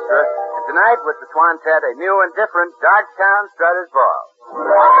his orchestra. And tonight, with the Twantet, a new and different Darktown Strutter's Ball.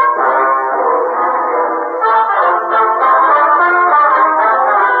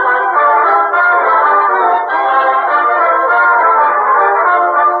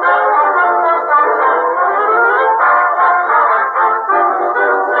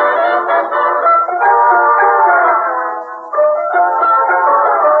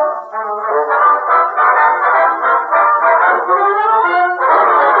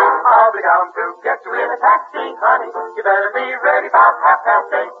 You better be ready about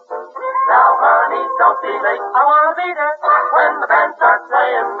 8:30. Now, honey, don't be late. I wanna be there when the band starts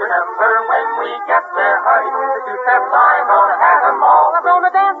playing. Remember when we get there, hurry. The 2 steps, I'm gonna have them all. I'm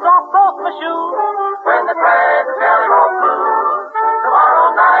gonna dance off both my shoes when the train is Jelly Roll Blues.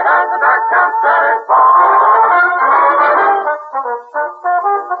 Tomorrow night at the Darktown Strutter's Ball.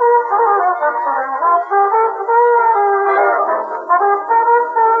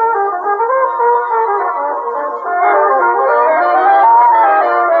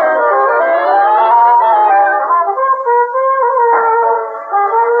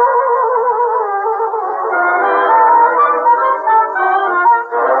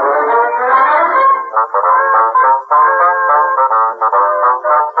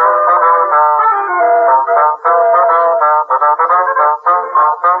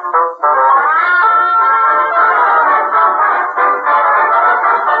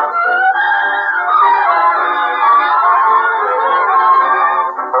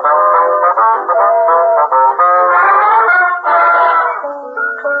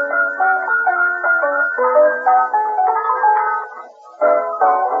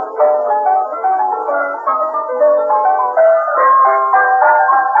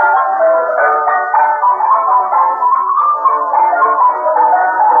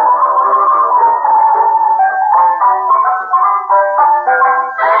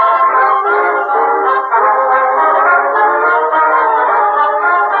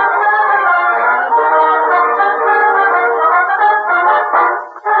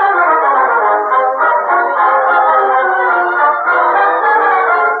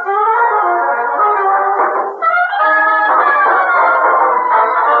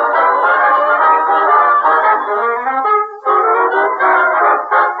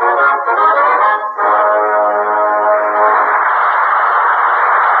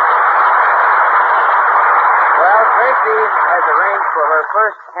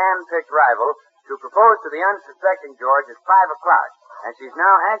 Rival to propose to the unsuspecting George at 5 o'clock, and she's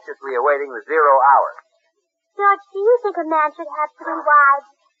now anxiously awaiting the 0 hour. George, do you think a man should have 3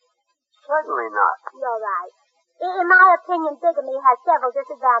 wives? Certainly not. You're right. In my opinion, bigamy has several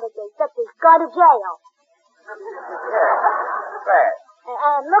disadvantages, such as go to jail. Yeah, bad.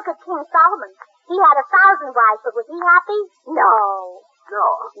 And look at King Solomon. He had 1,000 wives, but was he happy? No. No.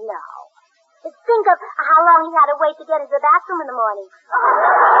 No. Think of how long he had to wait to get into the bathroom in the morning.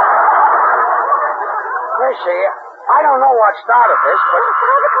 Gracie, I don't know what started this, but... It's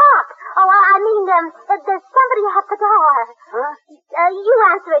 5 o'clock. Oh, I mean, there's somebody at the door. Huh? You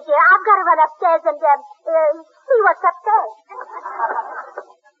answer it, dear. I've got to run upstairs and, see what's upstairs.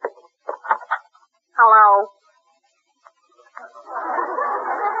 Hello.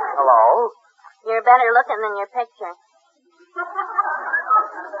 Hello? You're better looking than your picture.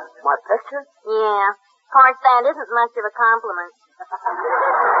 My picture? Yeah. Of course, that isn't much of a compliment.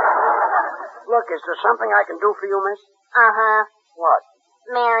 Look, is there something I can do for you, miss? Uh-huh. What?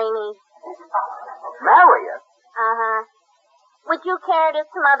 Marry me. Marry you? Uh-huh. Would you care to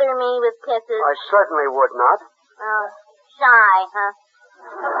smother me with kisses? I certainly would not. Oh, shy, huh?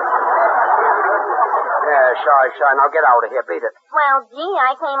 Yeah, shy. Now get out of here. Beat it. Well, gee,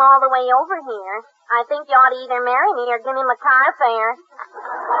 I came all the way over here. I think you ought to either marry me or give him a car fare.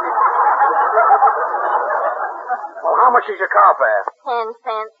 Well, how much is your car fare? 10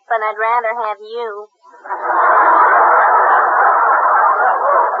 cents, but I'd rather have you.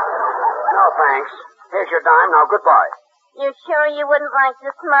 No, thanks. Here's your dime. Now, goodbye. You're sure you wouldn't like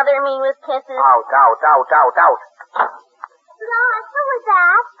to smother me with kisses? Out. George, who was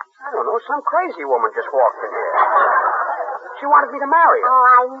that? I don't know. Some crazy woman just walked in here. She wanted me to marry her. Oh,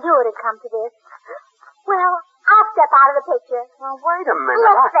 I knew it'd come to this. Well, I'll step out of the picture. Now, wait a minute.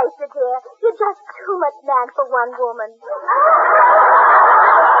 Let's face it, dear. You're just too much man for one woman.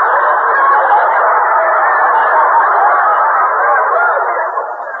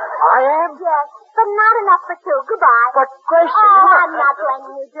 I am? Yes, but not enough for two. Goodbye. But, Gracie, Oh, I'm not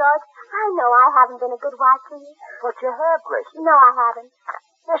blaming you, George. I know I haven't been a good wife to you. But you have, Gracie. No, I haven't.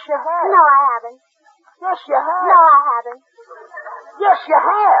 Yes, you have. No, I haven't. Yes, you have. No, I haven't. Yes, you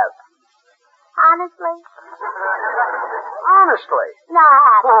have. Honestly? Honestly. No, I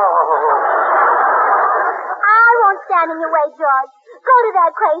haven't. Oh. I won't stand in your way, George. Go to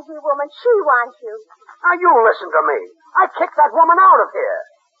that crazy woman. She wants you. Now, you listen to me. I kicked that woman out of here.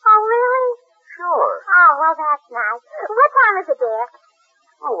 Oh, really? Sure. Oh, well, that's nice. What time is it, dear?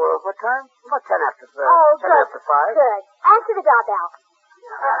 Oh, what time? About 10 after 5. Oh, 10 good. after 5. Good. Answer the doorbell.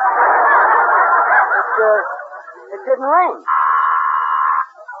 It didn't ring.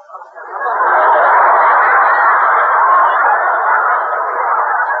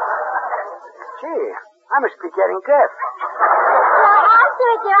 Gee, I must be getting deaf. Well, answer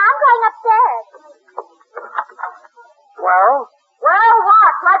it, dear. I'm going upstairs. Well? Well,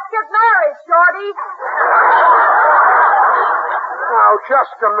 what? Let's get married, Shorty. Now,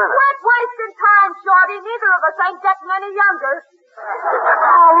 just a minute. Quit wasting time, Shorty. Neither of us ain't getting any younger.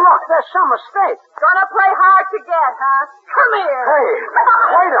 Oh, look, there's some mistake. Gonna play hard to get, huh? Come here. Hey,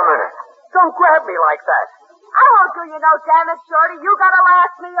 wait a minute. Don't grab me like that. I won't do you no damage, Shorty. You gotta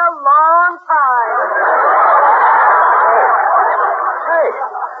last me a long time. Hey,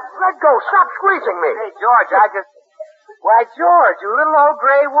 let go. Stop squeezing me. Hey, George, Why, George, you little old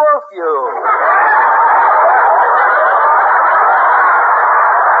gray wolf, you.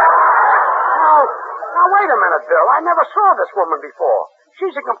 Now, wait a minute, Bill. I never saw this woman before.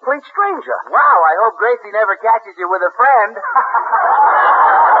 She's a complete stranger. Wow, I hope Gracie never catches you with a friend. Hey,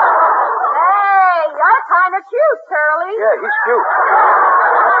 you're kind of cute, Curly. Yeah, he's cute.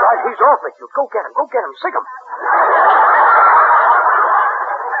 That's right, he's awfully cute. Go get him. Sing him.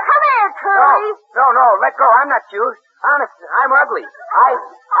 Come here, Curly. No, let go. I'm not cute. Honest, I'm ugly.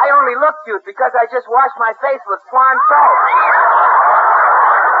 I only look cute because I just washed my face with Swan soap.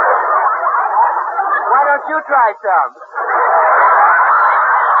 Why don't you try some?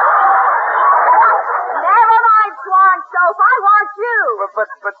 Never mind, Swan soap. I want you. But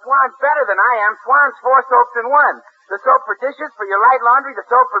Swan's better than I am. Swan's 4 soaps in 1. The soap for dishes, for your light laundry, the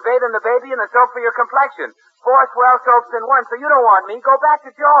soap for bathing the baby, and the soap for your complexion. 4 swell soaps in 1, so you don't want me. Go back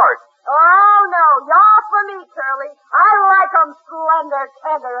to George. Oh, no. You're for me, Curly. I like 'em slender,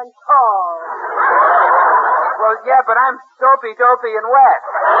 tender, and tall. Well, yeah, but I'm soapy, dopey, and wet.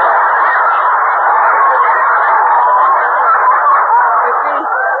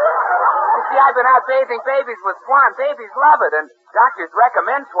 You see, I've been out bathing babies with Swan. Babies love it, and doctors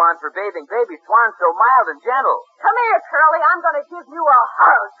recommend Swan for bathing babies. Swan's so mild and gentle. Come here, Curly. I'm going to give you a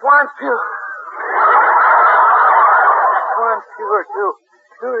hug. Swan's pure. Swan's pure, too.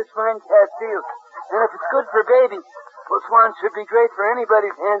 Pure as fine castile. And if it's good for babies, well, Swan should be great for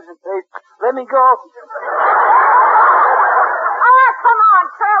anybody's hands and face. Let me go. Oh, come on,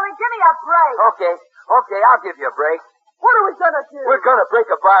 Curly. Give me a break. Okay, I'll give you a break. What are we going to do? We're going to break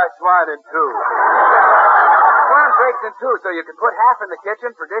a bar Swan in 2. Swan's breaks in two, so you can put half in the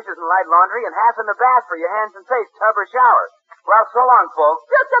kitchen for dishes and light laundry and half in the bath for your hands and face, tub or shower. Well, so long, folks.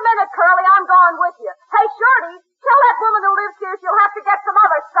 Just a minute, Curly. I'm going with you. Hey, Shorty, tell that woman who lives here she'll have to get some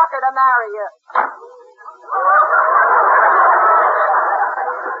other sucker to marry you.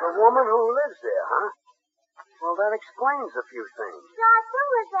 The woman who lives there, huh? Well, that explains a few things. George, who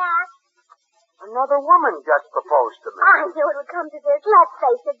was that? Another woman just proposed to me. I knew it would come to this. Let's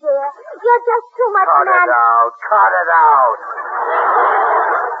face it, dear. You're just too much Cut man. it out. Cut it out.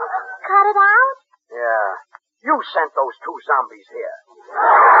 Cut it out? Yeah. You sent those two zombies here.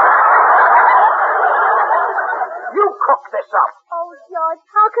 You cooked this up. Oh, George,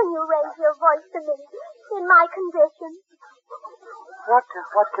 how can you raise your voice to me in my condition?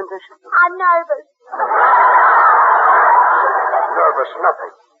 What condition? I'm nervous. Nervous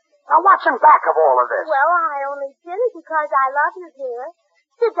nothing. Now, what's in back of all of this? Well, I only did it because I love you, dear.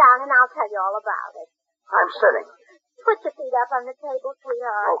 Sit down and I'll tell you all about it. I'm sitting. Put your feet up on the table,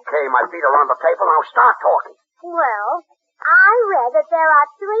 sweetheart. Okay, my feet are on the table. Now start talking. Well, I read that there are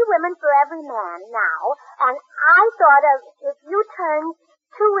 3 women for every man now, and I thought of if you turned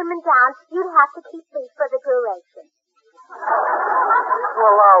 2 women down, you'd have to keep me for the duration.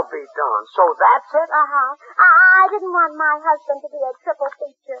 Well, I'll be darned. So that's it? Uh-huh. I didn't want my husband to be a triple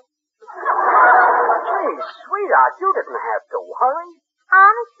feature. Gee, sweetheart, you didn't have to worry.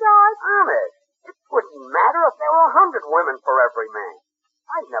 Honest, George? Honest. It wouldn't matter if there were 100 women for every man.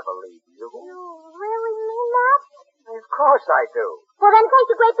 I'd never leave you. You really mean that? Of course I do. Well, then take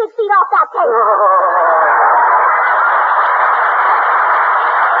your great big feet off that table.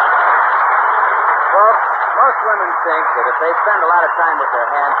 Well, most women think that if they spend a lot of time with their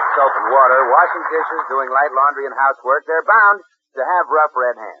hands in soap and water, washing dishes, doing light laundry and housework, they're bound to have rough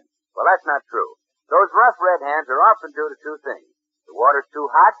red hands. Well, that's not true. Those rough red hands are often due to 2 things. The water's too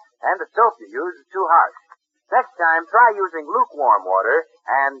hot and the soap you use is too harsh. Next time, try using lukewarm water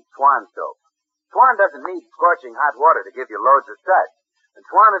and Swan soap. Swan doesn't need scorching hot water to give you loads of suds. And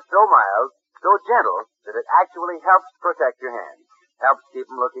Swan is so mild, so gentle, that it actually helps protect your hands. Helps keep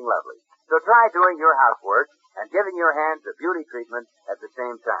them looking lovely. So try doing your housework and giving your hands a beauty treatment at the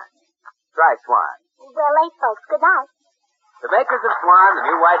same time. Try Swan. Well, late, folks. Good night. The makers of Swan, the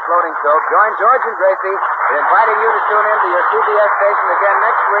new white floating soap, join George and Gracie in inviting you to tune in to your CBS station again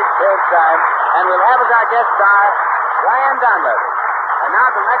next week, same time, and we'll have as our guest star, Ryan Dunlevy. And now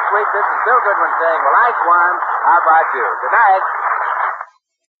till next week, this is Bill Goodwin saying, well, I, Swan, how about you? Good night.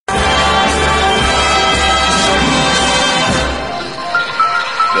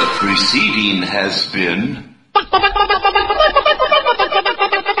 The preceding has been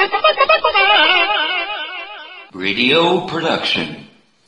Radio Production.